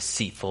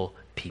 deceitful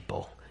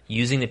people,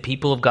 using the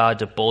people of God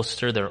to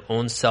bolster their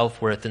own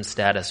self-worth and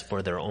status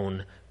for their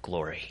own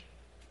glory.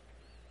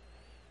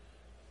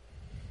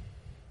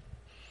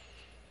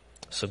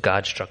 So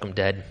God struck them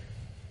dead.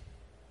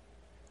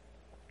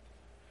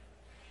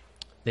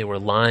 They were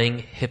lying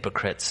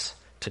hypocrites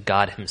to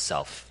God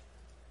himself.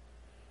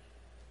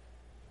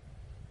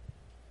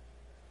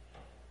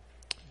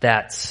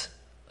 That's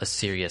a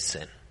serious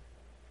sin.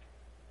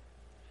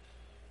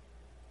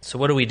 So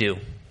what do we do?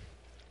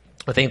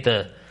 I think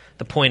the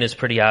point is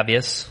pretty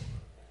obvious.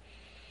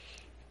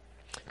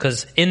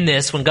 Because in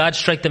this, when God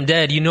struck them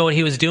dead, you know what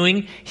he was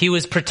doing? He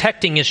was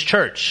protecting his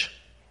church.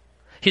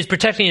 He's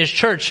protecting his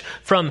church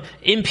from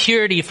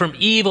impurity, from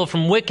evil,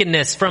 from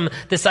wickedness, from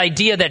this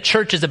idea that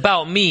church is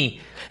about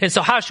me. And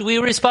so how should we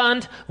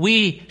respond?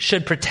 We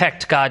should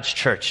protect God's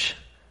church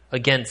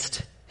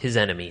against his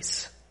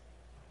enemies.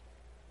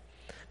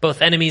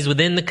 Both enemies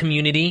within the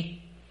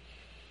community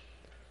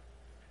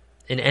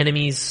and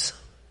enemies,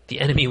 the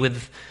enemy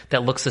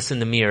that looks us in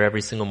the mirror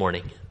every single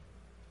morning.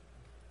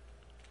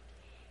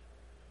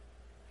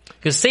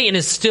 Because Satan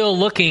is still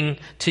looking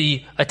to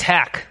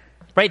attack.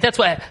 Right? That's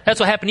what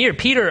happened here.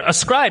 Peter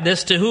ascribed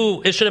this to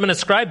who it should have been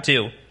ascribed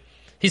to.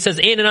 He says,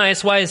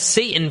 Ananias, why has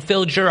Satan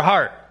filled your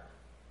heart?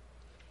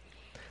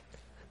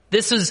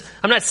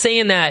 I'm not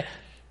saying that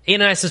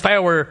Ananias and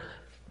Sapphira were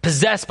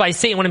possessed by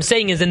Satan. What I'm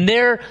saying is in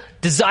their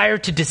desire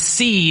to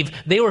deceive,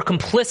 they were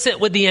complicit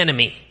with the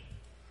enemy.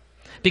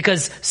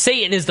 Because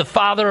Satan is the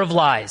father of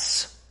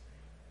lies.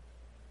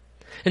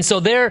 And so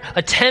their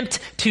attempt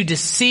to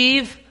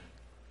deceive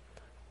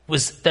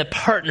was that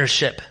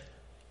partnership.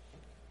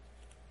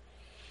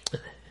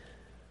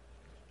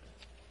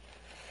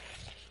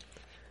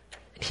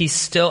 He's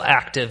still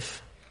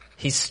active.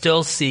 He's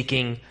still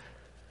seeking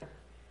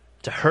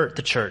to hurt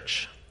the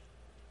church.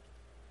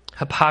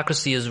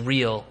 Hypocrisy is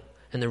real,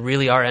 and there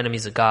really are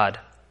enemies of God.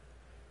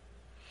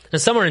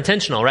 And some are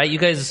intentional, right? You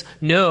guys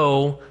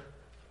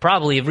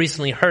probably have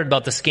recently heard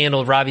about the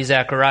scandal of Ravi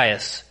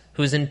Zacharias,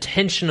 who is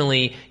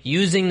intentionally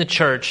using the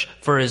church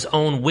for his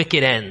own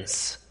wicked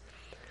ends.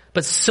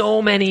 But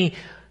so many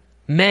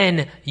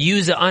men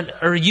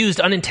are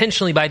used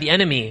unintentionally by the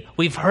enemy.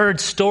 We've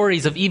heard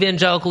stories of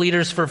evangelical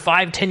leaders for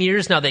 5-10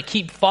 years now that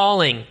keep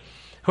falling,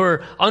 who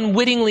are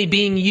unwittingly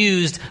being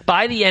used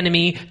by the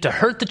enemy to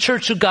hurt the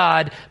church of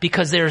God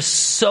because they're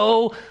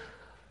so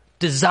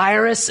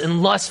desirous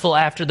and lustful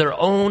after their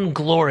own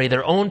glory,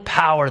 their own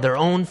power, their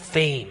own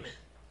fame.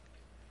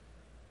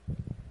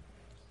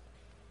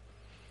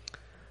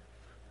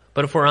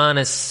 But if we're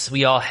honest,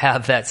 we all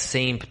have that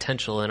same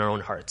potential in our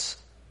own hearts.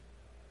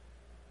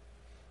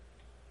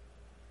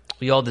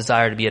 We all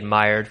desire to be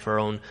admired for our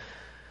own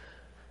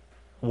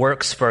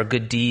works, for our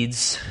good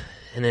deeds,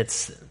 and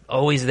it's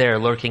always there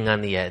lurking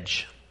on the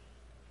edge.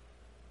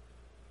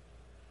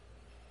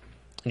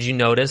 Did you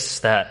notice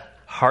that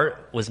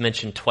heart was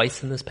mentioned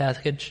twice in this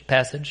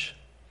passage?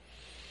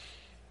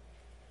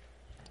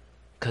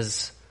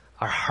 Because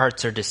our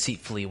hearts are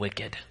deceitfully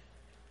wicked.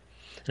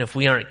 And if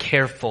we aren't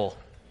careful,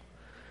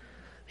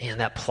 man,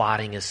 that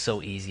plotting is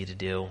so easy to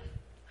do.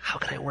 How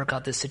can I work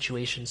out this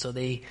situation so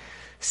they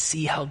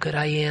see how good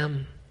I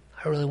am?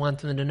 I really want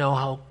them to know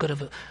how good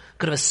of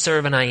a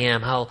servant I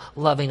am, how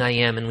loving I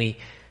am, and we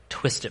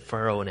twist it for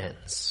our own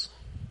ends.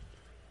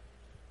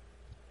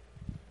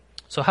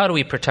 So how do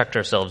we protect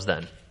ourselves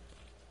then?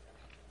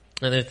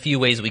 And there are a few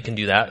ways we can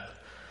do that.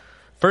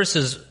 First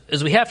is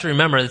we have to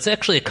remember it's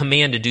actually a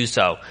command to do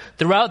so.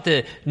 Throughout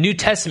the New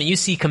Testament, you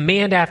see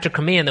command after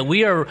command that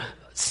we are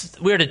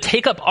to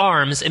take up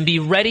arms and be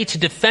ready to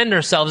defend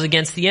ourselves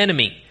against the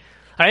enemy.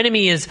 Our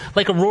enemy is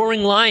like a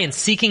roaring lion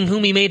seeking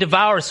whom he may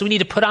devour, so we need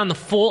to put on the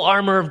full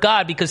armor of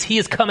God because he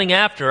is coming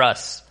after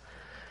us.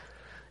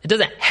 It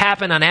doesn't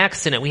happen on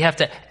accident. We have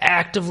to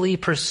actively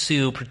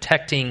pursue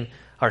protecting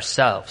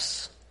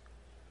ourselves.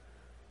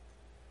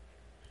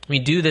 We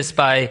do this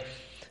by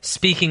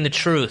speaking the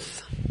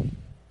truth.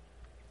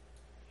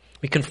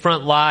 We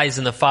confront lies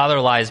and the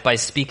father lies by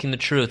speaking the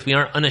truth. We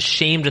aren't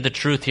unashamed of the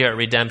truth here at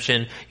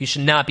Redemption. You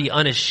should not be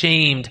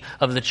unashamed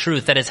of the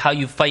truth. That is how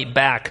you fight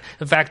back.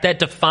 In fact, that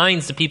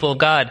defines the people of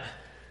God.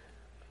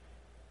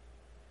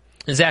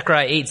 In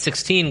Zechariah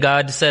 8:16,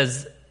 God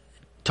says,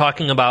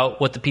 talking about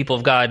what the people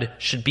of God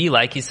should be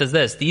like, he says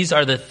this, "These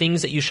are the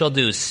things that you shall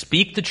do.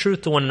 Speak the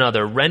truth to one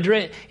another. Render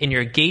it in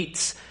your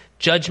gates,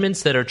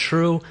 judgments that are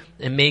true,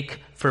 and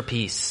make for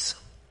peace."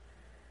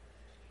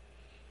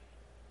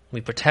 We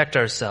protect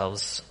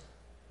ourselves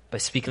by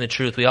speaking the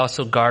truth. We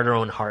also guard our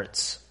own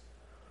hearts.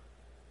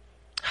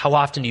 How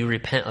often do you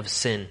repent of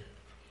sin?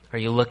 Are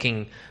you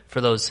looking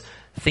for those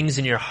things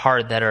in your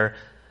heart that are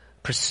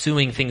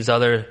pursuing things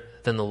other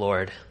than the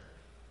Lord?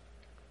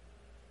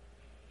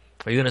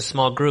 Are you in a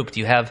small group?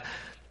 Do you have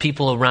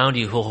people around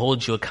you who will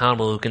hold you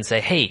accountable, who can say,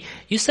 "Hey,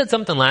 you said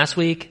something last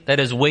week that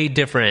is way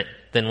different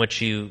than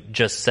what you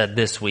just said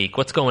this week.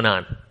 What's going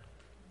on?"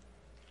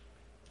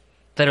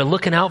 That are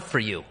looking out for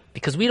you,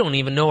 because we don't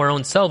even know our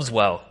own selves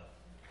well.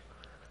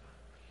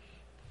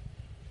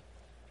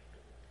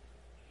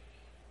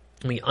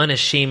 We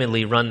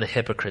unashamedly run the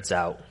hypocrites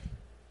out.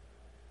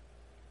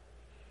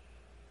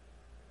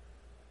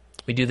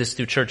 We do this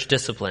through church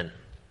discipline.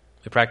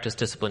 We practice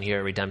discipline here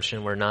at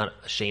Redemption. We're not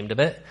ashamed of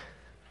it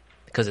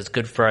because it's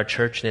good for our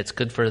church and it's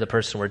good for the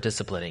person we're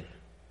disciplining.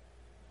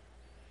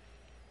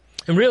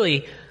 And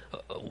really,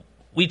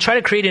 we try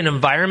to create an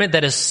environment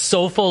that is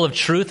so full of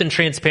truth and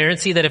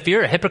transparency that if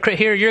you're a hypocrite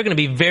here, you're going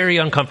to be very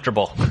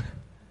uncomfortable.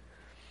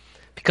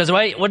 Because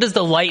what does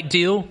the light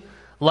do?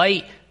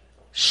 Light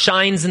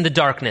shines in the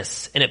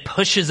darkness and it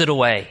pushes it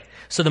away.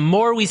 So the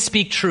more we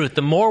speak truth,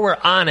 the more we're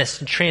honest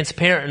and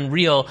transparent and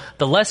real,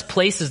 the less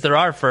places there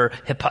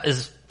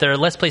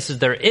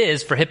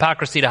is for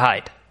hypocrisy to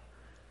hide.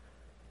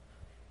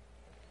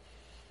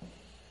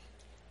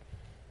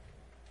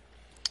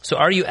 So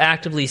are you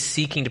actively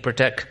seeking to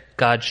protect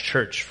God's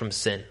church from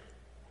sin?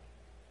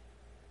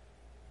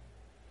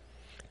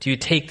 Do you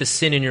take the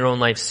sin in your own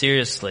life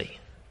seriously?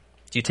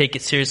 Do you take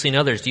it seriously in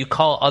others? Do you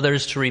call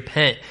others to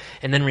repent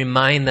and then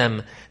remind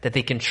them that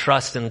they can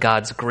trust in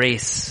God's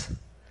grace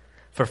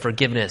for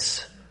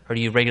forgiveness? Or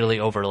do you regularly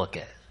overlook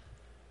it?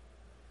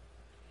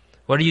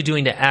 What are you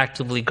doing to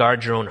actively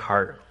guard your own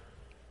heart?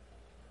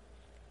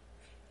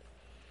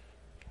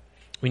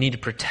 We need to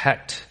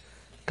protect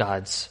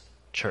God's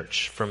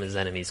church from his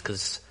enemies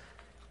because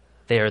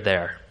they are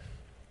there.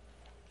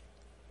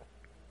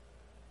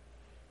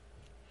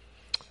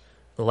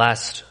 The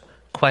last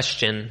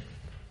question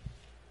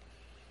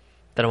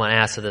that I want to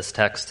ask of this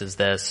text is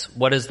this: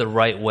 what is the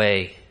right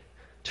way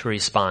to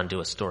respond to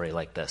a story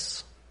like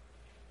this?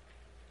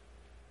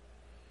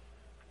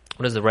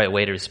 What is the right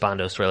way to respond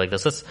to a story like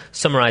this? Let's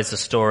summarize the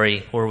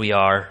story where we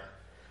are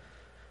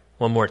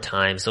one more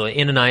time. So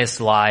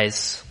Ananias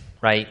lies,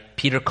 right?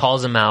 Peter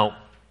calls him out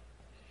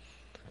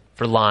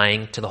for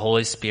lying to the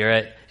Holy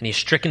Spirit, and he's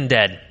stricken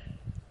dead.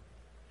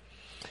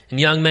 And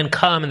young men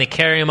come and they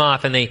carry him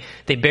off and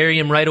they bury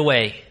him right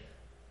away.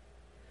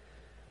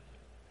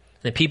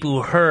 The people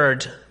who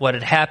heard what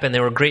had happened, they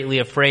were greatly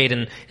afraid.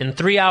 And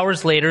 3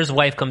 hours later, his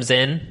wife comes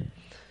in.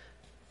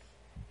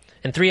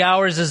 And 3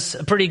 hours is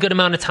a pretty good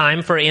amount of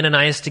time for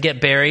Ananias to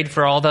get buried,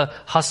 for all the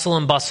hustle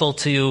and bustle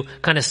to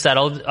kind of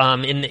settle.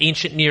 In the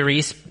ancient Near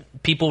East,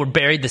 people were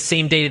buried the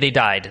same day they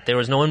died. There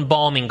was no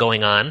embalming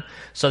going on.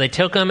 So they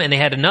took him and they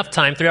had enough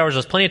time, 3 hours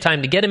was plenty of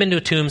time to get him into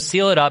a tomb,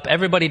 seal it up,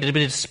 everybody to be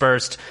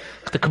dispersed.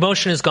 The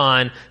commotion is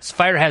gone.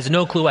 Sapphira has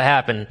no clue what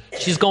happened.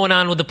 She's going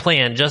on with the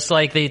plan, just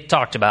like they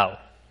talked about.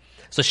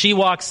 So she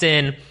walks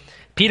in,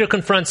 Peter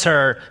confronts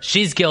her,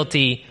 she's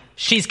guilty,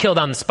 she's killed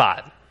on the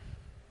spot.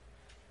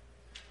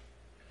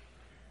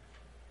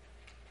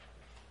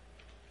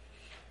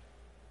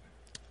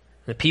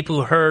 The people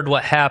who heard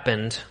what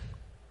happened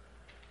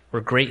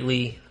were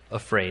greatly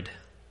afraid.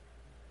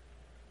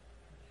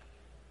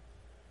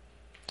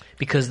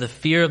 Because the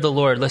fear of the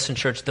Lord, listen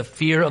church, the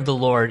fear of the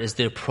Lord is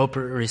the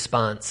appropriate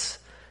response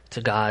to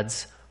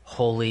God's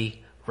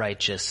holy,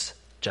 righteous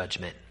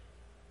judgment.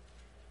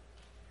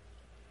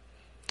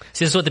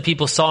 See, this is what the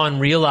people saw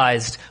and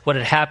realized what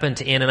had happened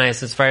to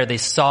Ananias and Sapphira. They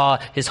saw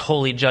his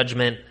holy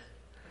judgment.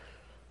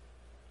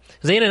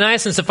 Because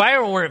Ananias and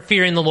Sapphira weren't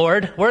fearing the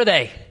Lord, were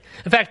they?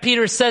 In fact,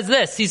 Peter says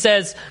this. He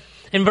says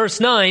in verse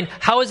 9,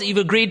 "How is it you've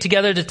agreed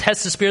together to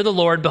test the Spirit of the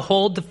Lord?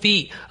 Behold, the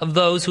feet of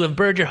those who have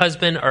buried your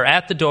husband are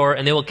at the door,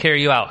 and they will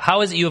carry you out."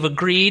 How is it you have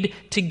agreed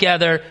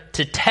together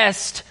to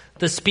test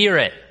the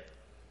Spirit?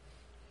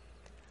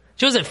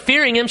 She wasn't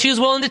fearing him. She was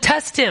willing to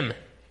test him.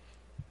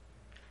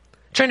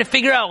 Trying to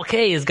figure out,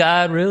 okay, is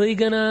God really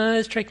going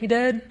to strike me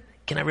dead?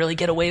 Can I really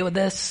get away with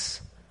this?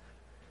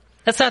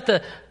 That's not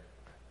the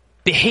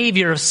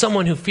behavior of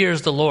someone who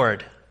fears the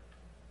Lord.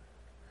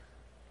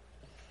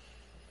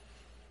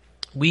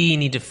 We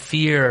need to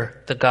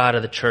fear the God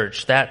of the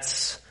church.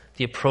 That's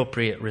the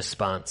appropriate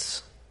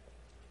response.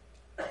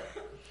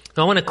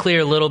 Now, I want to clear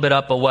a little bit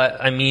up of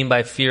what I mean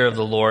by fear of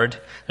the Lord.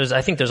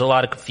 I think there's a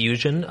lot of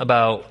confusion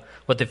about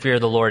what the fear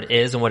of the Lord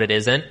is and what it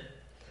isn't.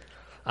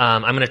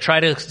 I'm going to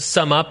try to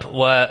sum up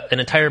what an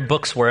entire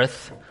book's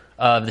worth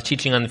of the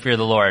teaching on the fear of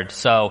the Lord.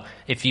 So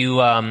if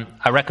you,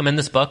 I recommend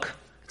this book.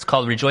 It's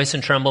called Rejoice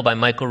and Tremble by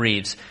Michael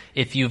Reeves.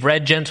 If you've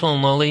read Gentle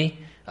and Lowly,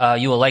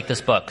 you will like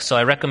this book. So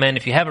I recommend,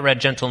 if you haven't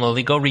read Gentle and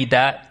Lowly, go read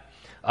that,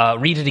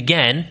 read it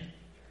again,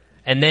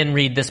 and then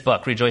read this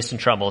book, Rejoice and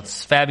Tremble.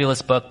 It's a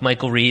fabulous book,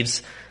 Michael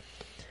Reeves.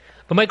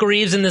 But Michael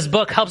Reeves in this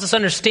book helps us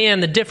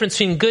understand the difference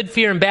between good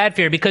fear and bad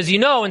fear, because you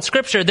know in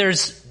Scripture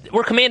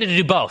we're commanded to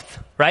do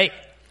both, right?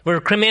 We're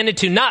commanded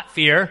to not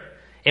fear,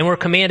 and we're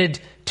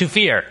commanded to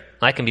fear.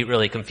 That can be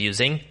really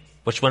confusing.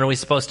 Which one are we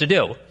supposed to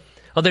do?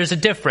 Well, there's a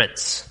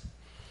difference.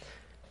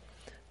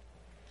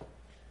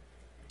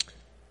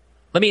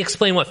 Let me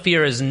explain what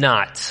fear is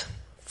not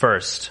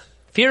first.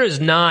 Fear is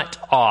not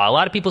awe. A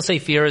lot of people say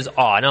fear is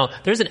awe. Now,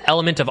 there's an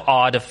element of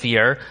awe to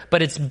fear,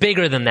 but it's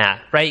bigger than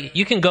that, right?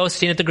 You can go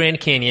stand at the Grand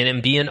Canyon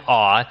and be in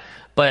awe,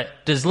 but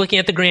does looking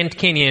at the Grand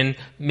Canyon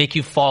make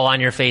you fall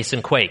on your face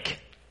and quake?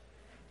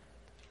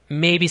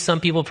 Maybe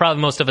some people,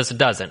 probably most of us, it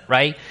doesn't,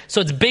 right? So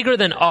it's bigger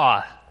than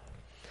awe.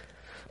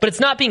 But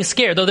it's not being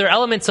scared, though there are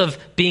elements of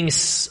being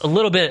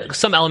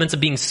some elements of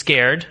being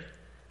scared.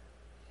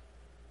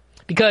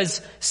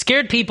 Because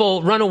scared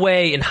people run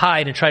away and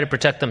hide and try to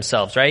protect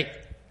themselves, right?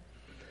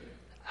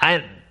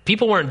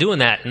 People weren't doing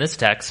that in this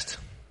text.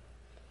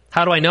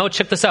 How do I know?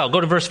 Check this out.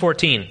 Go to verse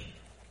 14.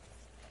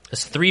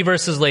 It's 3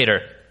 verses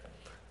later.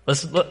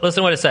 Listen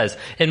to what it says.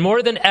 "And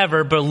more than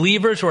ever,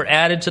 believers were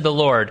added to the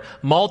Lord,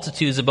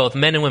 multitudes of both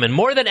men and women."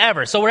 More than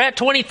ever. So we're at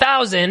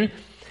 20,000.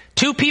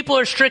 2 people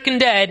are stricken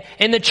dead,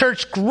 and the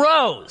church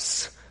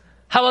grows.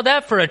 How about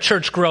that for a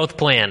church growth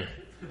plan?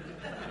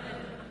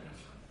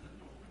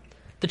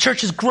 The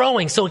church is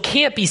growing, so it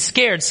can't be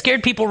scared.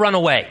 Scared people run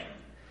away.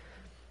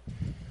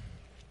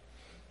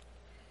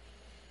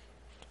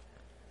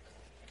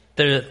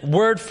 The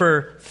word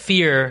for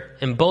fear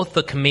in both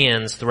the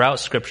commands throughout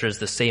Scripture is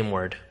the same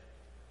word.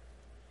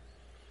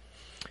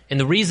 And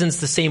the reason it's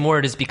the same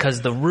word is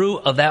because the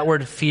root of that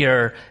word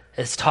fear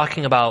is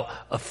talking about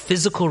a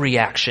physical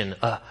reaction,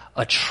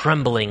 a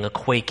trembling, a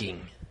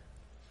quaking.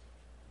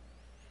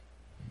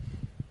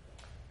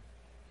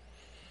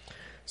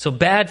 So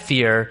bad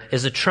fear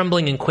is a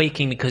trembling and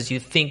quaking because you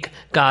think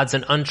God's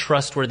an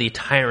untrustworthy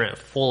tyrant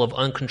full of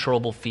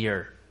uncontrollable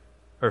fear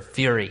or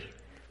fury.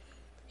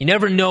 You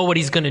never know what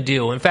he's going to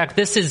do. In fact,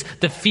 this is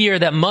the fear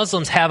that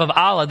Muslims have of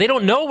Allah. They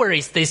don't know where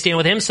they stand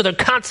with him, so they're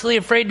constantly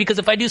afraid because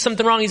if I do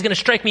something wrong, he's going to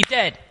strike me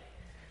dead.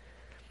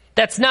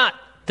 That's not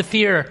the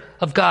fear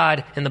of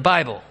God in the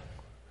Bible.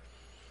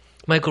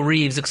 Michael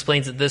Reeves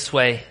explains it this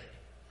way.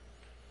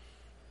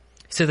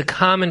 So the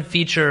common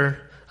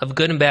feature of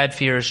good and bad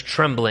fear is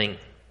trembling.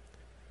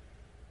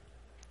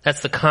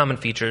 That's the common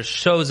feature. It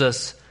shows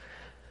us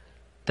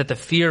that the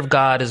fear of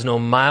God is no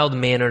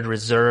mild-mannered,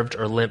 reserved,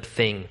 or limp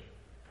thing.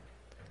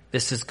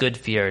 This is good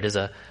fear. It is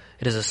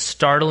a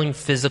startling,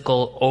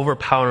 physical,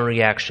 overpowering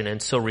reaction, and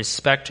so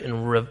respect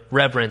and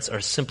reverence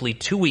are simply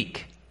too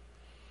weak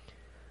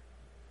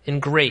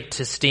and great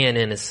to stand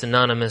in as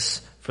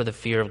synonymous for the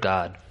fear of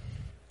God.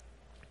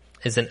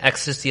 It is an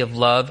ecstasy of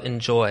love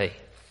and joy.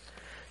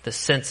 The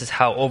sense is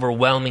how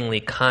overwhelmingly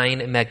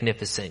kind and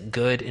magnificent,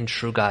 good and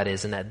true God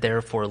is, and that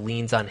therefore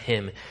leans on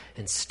him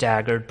in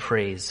staggered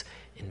praise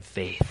and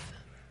faith.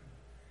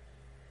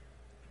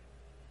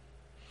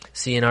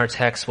 See, in our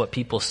text, what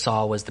people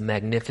saw was the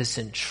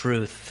magnificent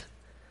truth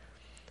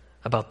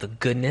about the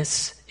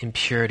goodness and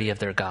purity of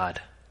their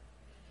God.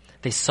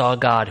 They saw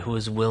God who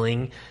was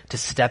willing to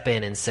step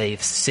in and say,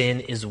 sin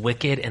is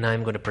wicked and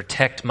I'm going to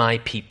protect my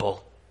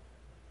people.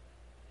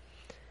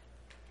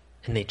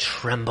 And they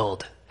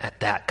trembled at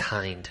that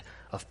kind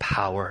of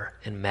power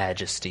and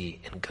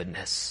majesty and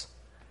goodness.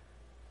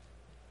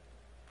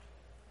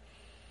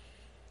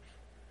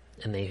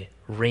 And they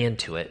ran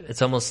to it.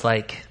 It's almost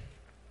like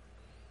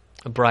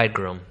a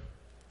bridegroom.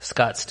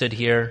 Scott stood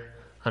here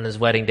on his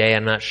wedding day.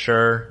 I'm not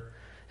sure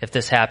if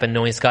this happened.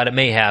 Knowing Scott, it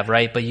may have,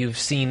 right? But you've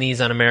seen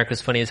these on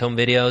America's Funniest Home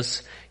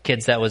Videos.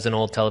 Kids, that was an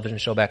old television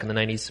show back in the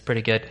 90s.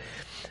 Pretty good.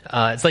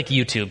 It's like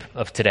YouTube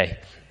of today.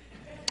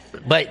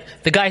 But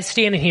the guy's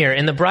standing here,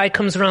 and the bride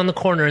comes around the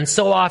corner, and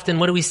so often,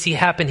 what do we see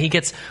happen? He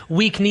gets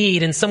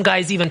weak-kneed, and some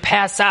guys even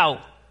pass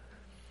out.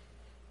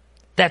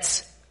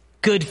 That's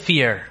good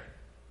fear.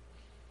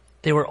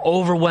 They were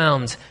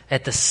overwhelmed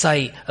at the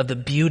sight of the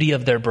beauty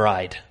of their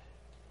bride.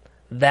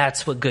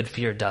 That's what good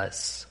fear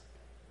does.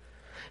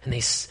 And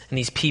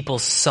these people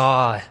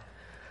saw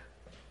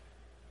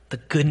the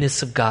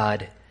goodness of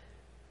God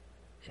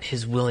and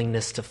his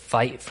willingness to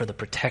fight for the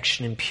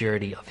protection and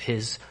purity of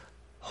his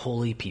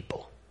holy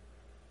people.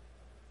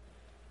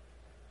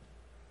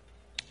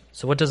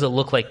 So what does it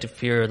look like to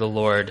fear the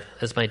Lord?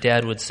 As my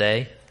dad would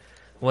say,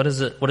 what does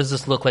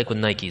this look like with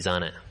Nikes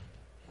on it?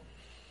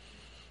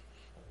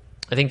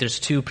 I think there's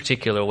two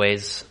particular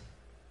ways.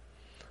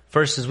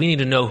 First is we need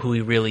to know who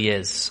he really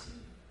is.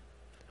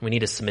 We need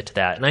to submit to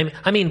that. And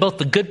I mean both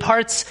the good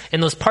parts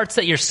and those parts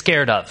that you're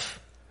scared of.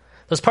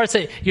 Those parts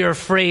that you're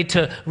afraid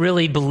to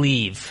really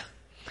believe.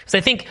 Because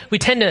I think we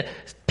tend to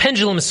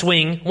pendulum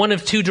swing one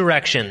of two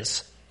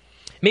directions.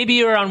 Maybe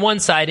you're on one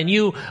side and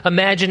you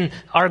imagine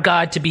our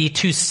God to be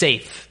too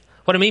safe.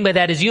 What I mean by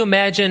that is you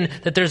imagine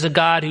that there's a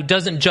God who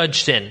doesn't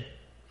judge sin.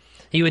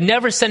 He would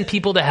never send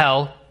people to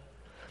hell.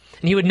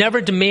 And he would never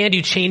demand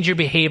you change your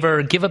behavior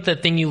or give up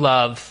that thing you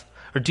love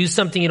or do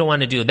something you don't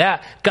want to do.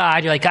 That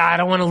God, you're like, I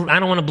don't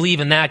want to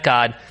believe in that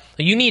God.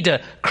 You need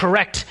to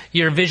correct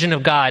your vision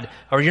of God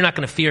or you're not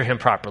going to fear him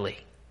properly.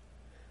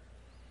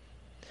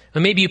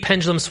 Or maybe you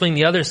pendulum swing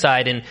the other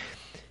side and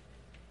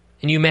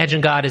you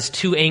imagine God is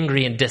too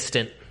angry and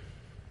distant.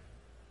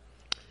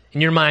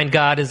 In your mind,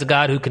 God is a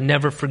God who could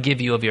never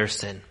forgive you of your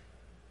sin,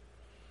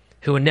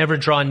 who would never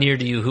draw near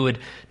to you, who would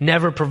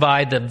never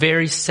provide the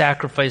very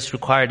sacrifice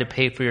required to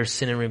pay for your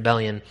sin and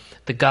rebellion.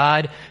 The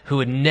God who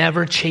would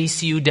never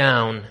chase you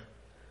down,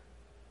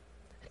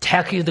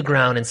 tackle you to the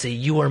ground and say,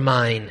 you are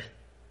mine,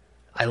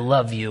 I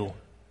love you,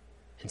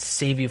 and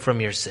save you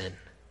from your sin.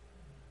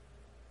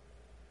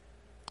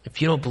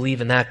 If you don't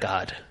believe in that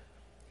God,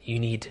 you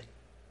need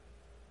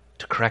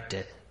to correct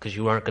it because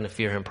you aren't going to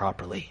fear him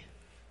properly.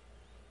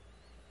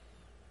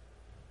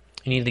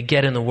 You need to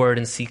get in the Word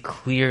and see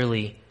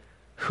clearly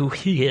who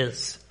he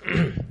is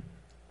and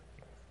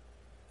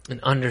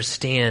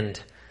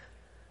understand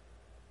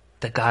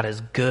that God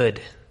is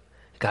good,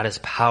 God is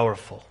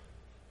powerful.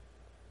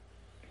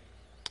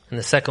 And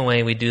the second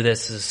way we do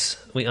this is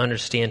we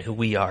understand who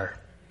we are.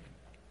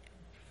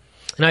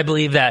 And I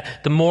believe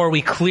that the more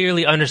we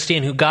clearly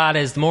understand who God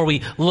is, the more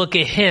we look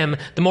at him,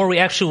 the more we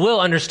actually will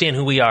understand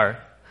who we are.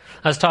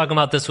 I was talking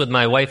about this with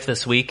my wife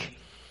this week,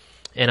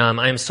 and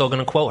I'm still going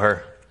to quote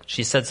her.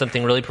 She said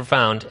something really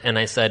profound, and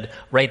I said,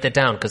 write that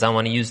down because I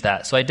want to use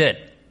that. So I did.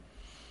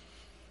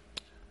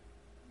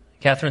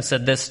 Catherine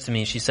said this to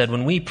me. She said,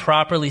 when we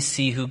properly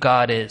see who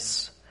God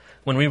is,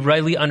 when we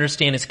rightly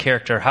understand his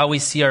character, how we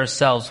see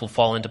ourselves will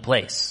fall into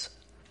place.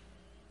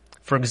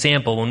 For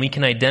example, when we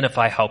can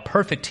identify how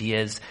perfect he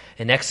is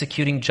in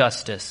executing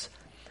justice,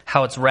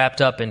 how it's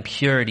wrapped up in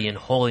purity and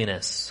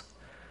holiness,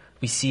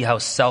 we see how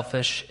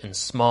selfish and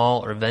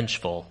small or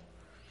vengeful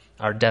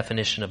our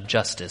definition of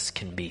justice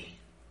can be.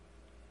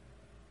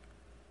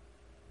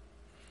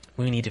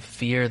 We need to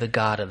fear the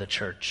God of the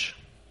church.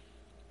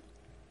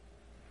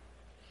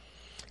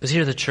 Because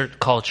here the church,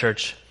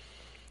 church,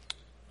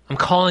 I'm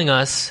calling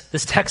us,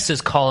 this text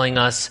is calling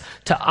us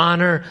to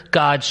honor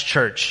God's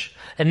church.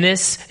 And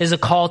this is a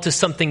call to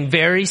something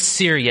very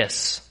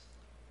serious.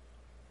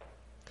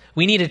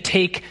 We need to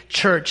take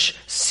church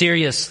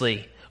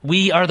seriously.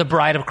 We are the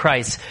bride of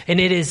Christ, and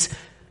it is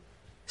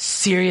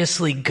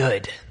seriously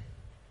good.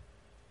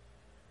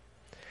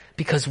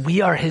 Because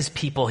we are his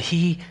people.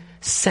 He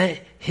sent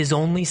his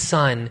only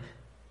son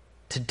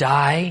to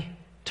die,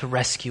 to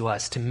rescue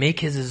us, to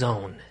make us his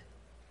own.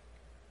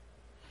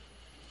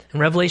 And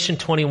Revelation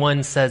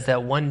 21 says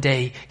that one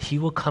day he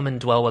will come and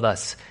dwell with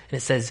us. And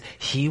it says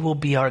he will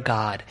be our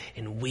God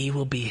and we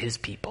will be his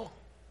people.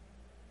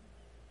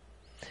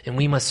 And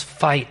we must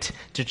fight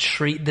to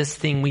treat this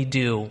thing we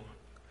do,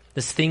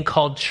 this thing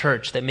called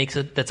church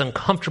that's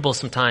uncomfortable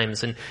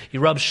sometimes, and you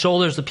rub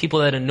shoulders with people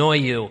that annoy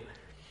you.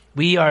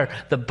 We are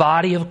the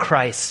body of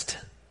Christ.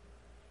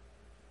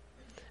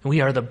 And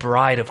we are the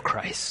bride of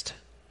Christ.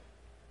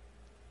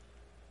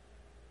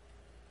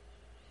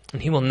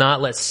 And he will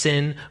not let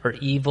sin or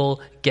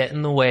evil get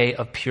in the way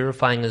of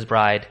purifying his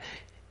bride.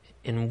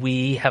 And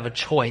we have a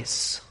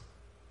choice.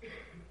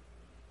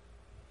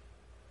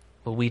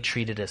 Will we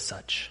treat it as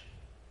such?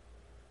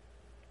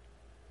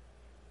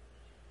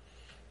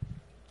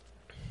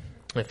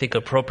 I think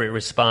appropriate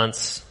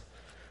response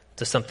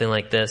to something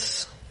like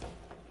this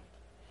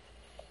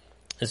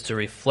is to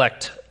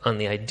reflect on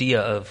the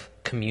idea of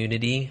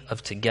community,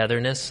 of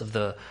togetherness, of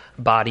the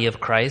body of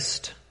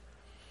Christ.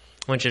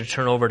 I want you to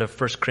turn over to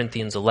 1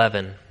 Corinthians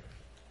 11.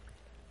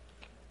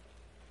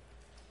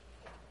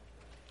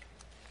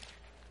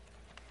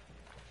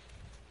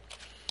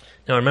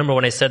 Now remember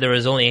when I said there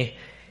was only a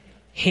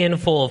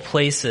handful of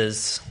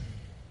places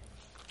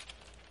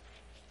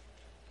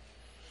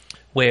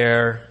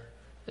where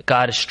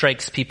God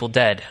strikes people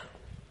dead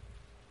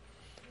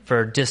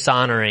for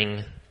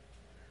dishonoring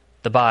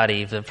the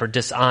body, for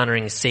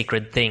dishonoring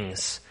sacred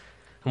things.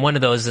 And one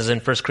of those is in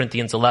 1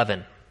 Corinthians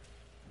 11.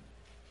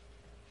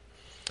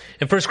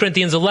 In 1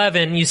 Corinthians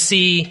 11, you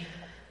see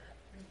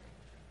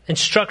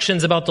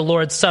instructions about the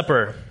Lord's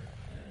Supper.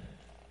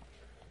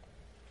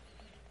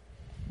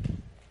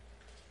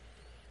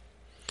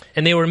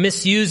 And they were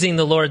misusing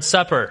the Lord's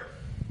Supper.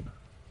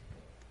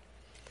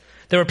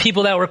 There were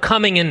people that were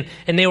coming and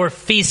they were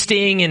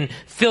feasting and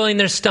filling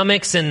their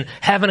stomachs and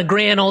having a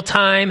grand old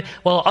time,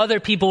 while other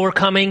people were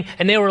coming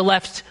and they were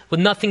left with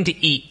nothing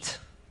to eat.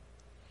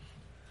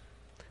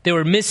 They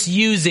were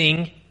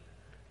misusing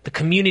the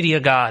community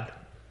of God.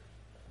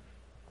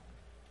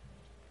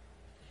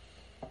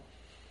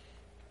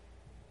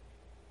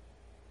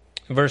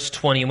 Verse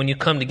 20, when you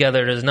come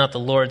together, it is not the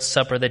Lord's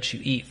Supper that you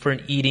eat. For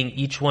in eating,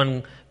 each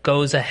one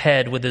goes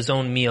ahead with his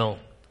own meal.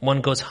 One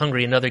goes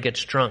hungry, another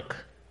gets drunk.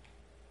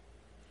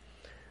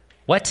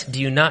 What? Do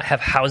you not have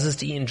houses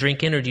to eat and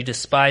drink in, or do you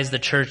despise the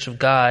church of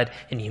God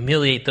and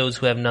humiliate those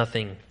who have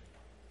nothing?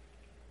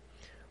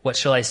 What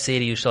shall I say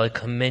to you? Shall I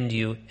commend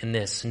you in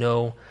this?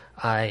 No,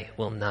 I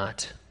will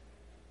not.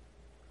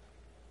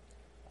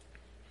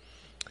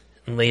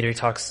 And later he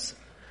talks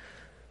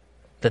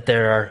that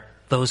there are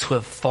those who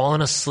have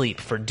fallen asleep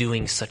for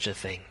doing such a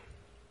thing.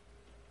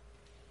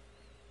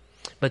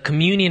 But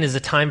communion is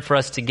a time for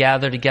us to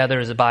gather together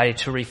as a body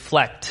to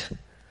reflect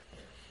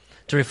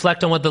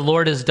on what the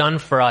Lord has done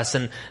for us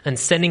and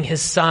sending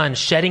his son,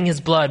 shedding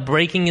his blood,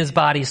 breaking his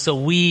body so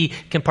we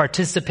can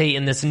participate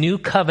in this new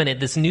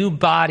covenant, this new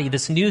body,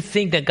 this new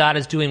thing that God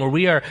is doing where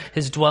we are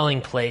his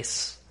dwelling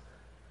place.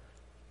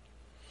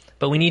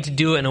 But we need to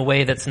do it in a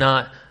way that's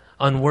not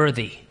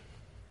unworthy.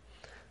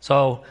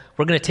 So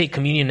we're going to take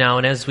communion now,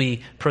 and as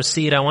we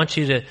proceed, I want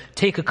you to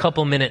take a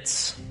couple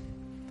minutes.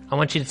 I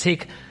want you to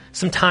take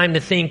some time to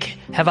think,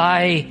 have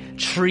I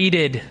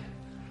treated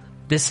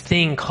this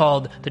thing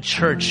called the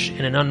church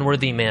in an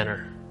unworthy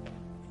manner?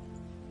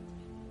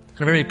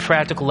 On a very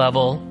practical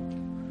level,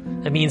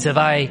 that means have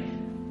I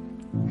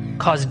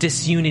caused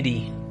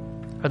disunity?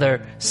 Are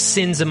there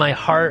sins in my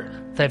heart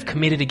that I've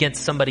committed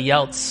against somebody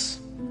else?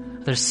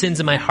 Are there sins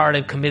in my heart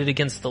I've committed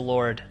against the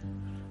Lord?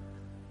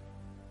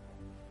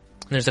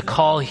 And there's a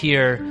call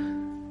here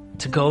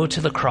to go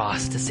to the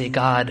cross, to say,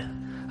 God,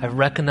 I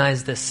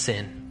recognize this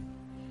sin.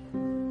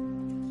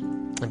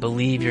 I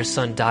believe your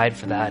son died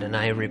for that, and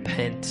I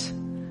repent.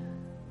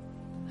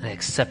 And I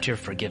accept your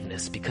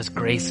forgiveness because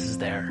grace is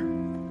there.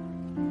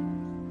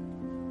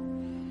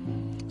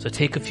 So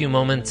take a few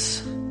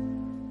moments,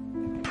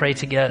 pray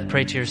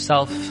to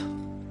yourself,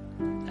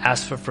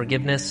 ask for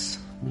forgiveness,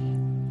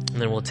 and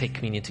then we'll take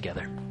communion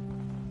together.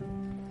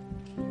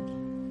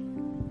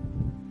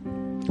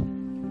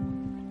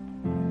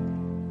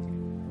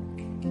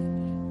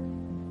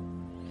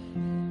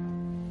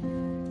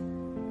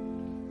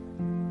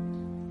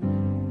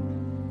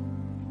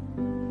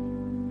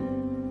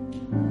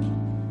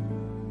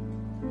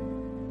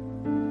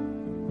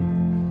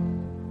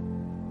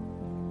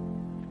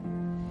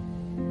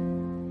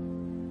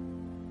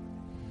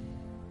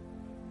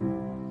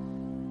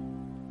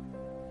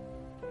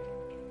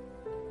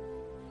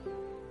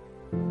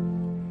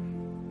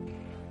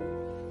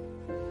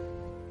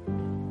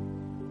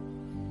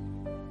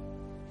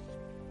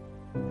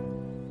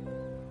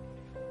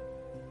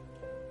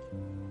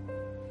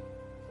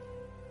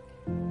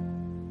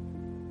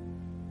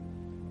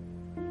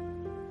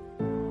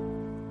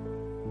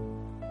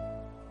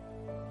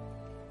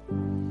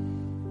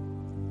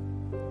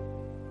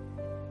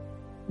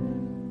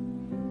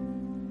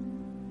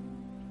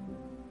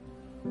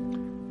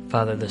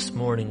 Father, this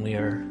morning we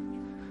are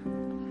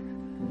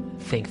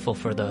thankful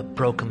for the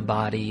broken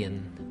body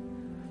and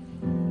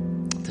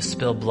the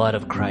spilled blood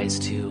of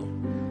Christ, who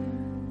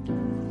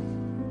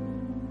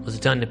was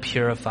done to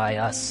purify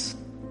us,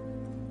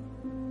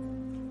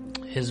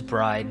 his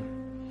bride,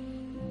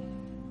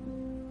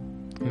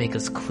 make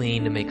us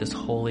clean, to make us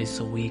holy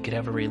so we could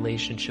have a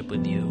relationship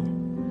with you.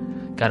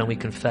 God, and we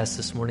confess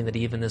this morning that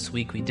even this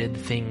week we did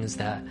things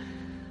that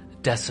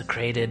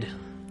desecrated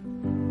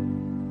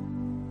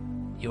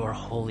your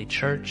holy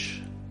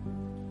church,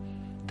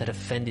 that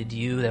offended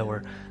you, that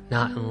were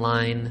not in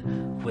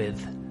line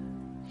with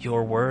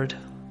your word.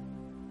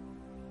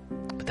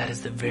 But that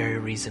is the very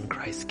reason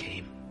Christ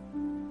came.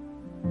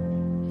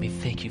 We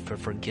thank you for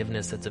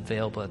forgiveness that's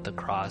available at the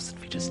cross.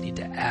 We just need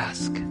to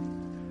ask.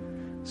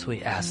 So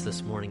we ask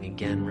this morning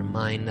again,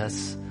 remind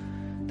us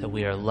that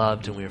we are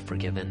loved and we are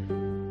forgiven.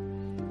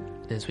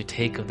 And as we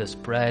take of this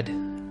bread,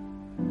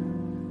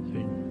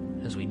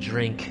 as we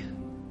drink,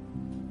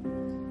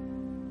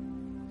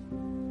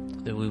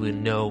 that we would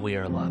know we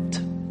are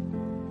loved.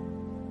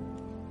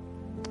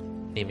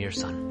 Name of your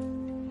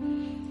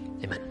Son.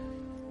 Amen.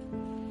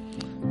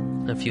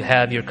 If you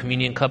have your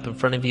communion cup in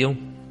front of you,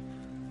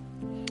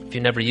 if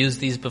you've never used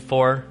these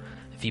before,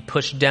 if you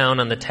push down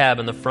on the tab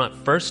in the front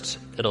first,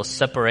 it'll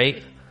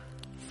separate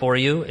for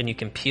you, and you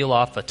can peel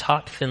off a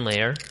top thin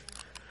layer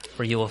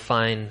where you will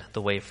find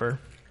the wafer.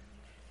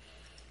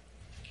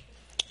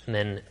 And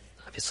then,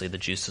 obviously, the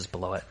juice is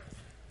below it.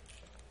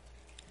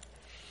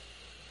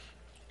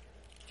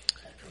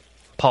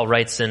 Paul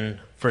writes in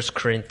 1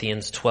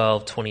 Corinthians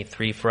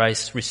 12:23, "For I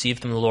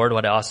received from the Lord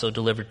what I also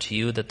delivered to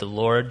you, that the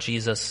Lord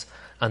Jesus,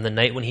 on the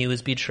night when he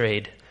was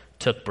betrayed,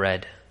 took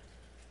bread.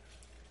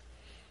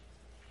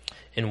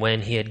 And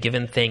when he had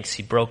given thanks,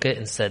 he broke it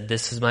and said,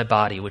 'This is my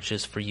body, which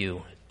is for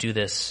you. Do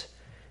this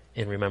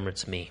in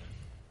remembrance of me.'"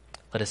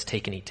 Let us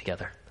take and eat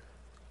together.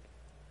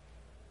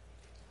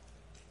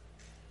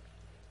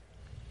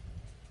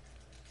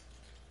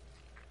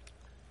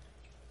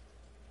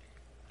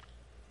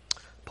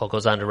 Paul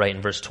goes on to write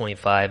in verse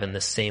 25, "In the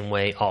same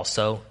way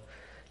also,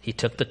 he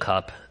took the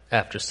cup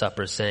after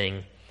supper,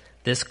 saying,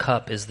 'This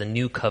cup is the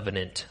new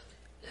covenant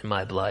in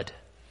my blood.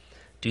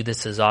 Do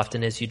this as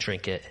often as you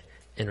drink it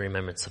in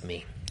remembrance of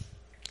me.'"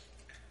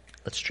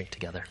 Let's drink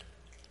together.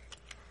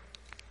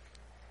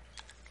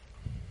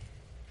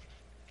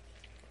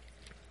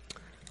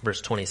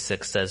 Verse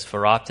 26 says,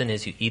 "For often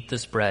as you eat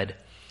this bread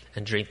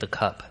and drink the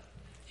cup,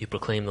 you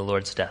proclaim the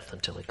Lord's death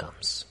until he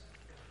comes."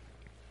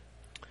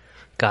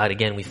 God,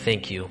 again, we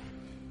thank you.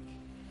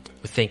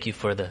 We thank you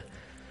for the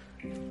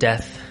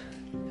death,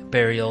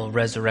 burial,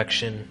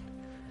 resurrection,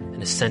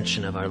 and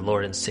ascension of our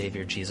Lord and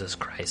Savior, Jesus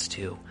Christ,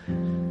 who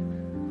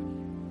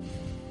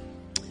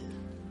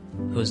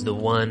is the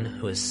one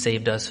who has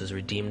saved us, who has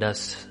redeemed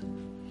us,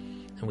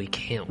 and we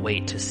can't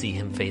wait to see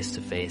him face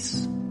to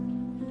face.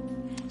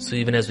 So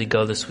even as we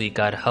go this week,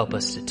 God, help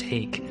us to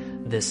take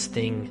this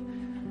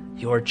thing,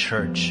 your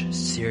church,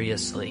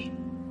 seriously,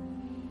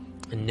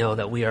 and know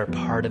that we are a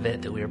part of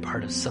it, that we are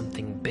part of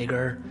something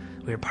bigger.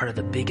 We are part of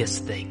the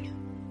biggest thing.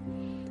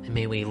 And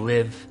may we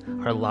live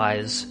our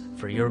lives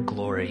for your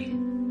glory.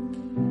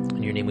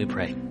 In your name we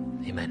pray.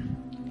 Amen.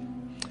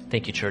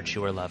 Thank you, church.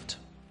 You are loved.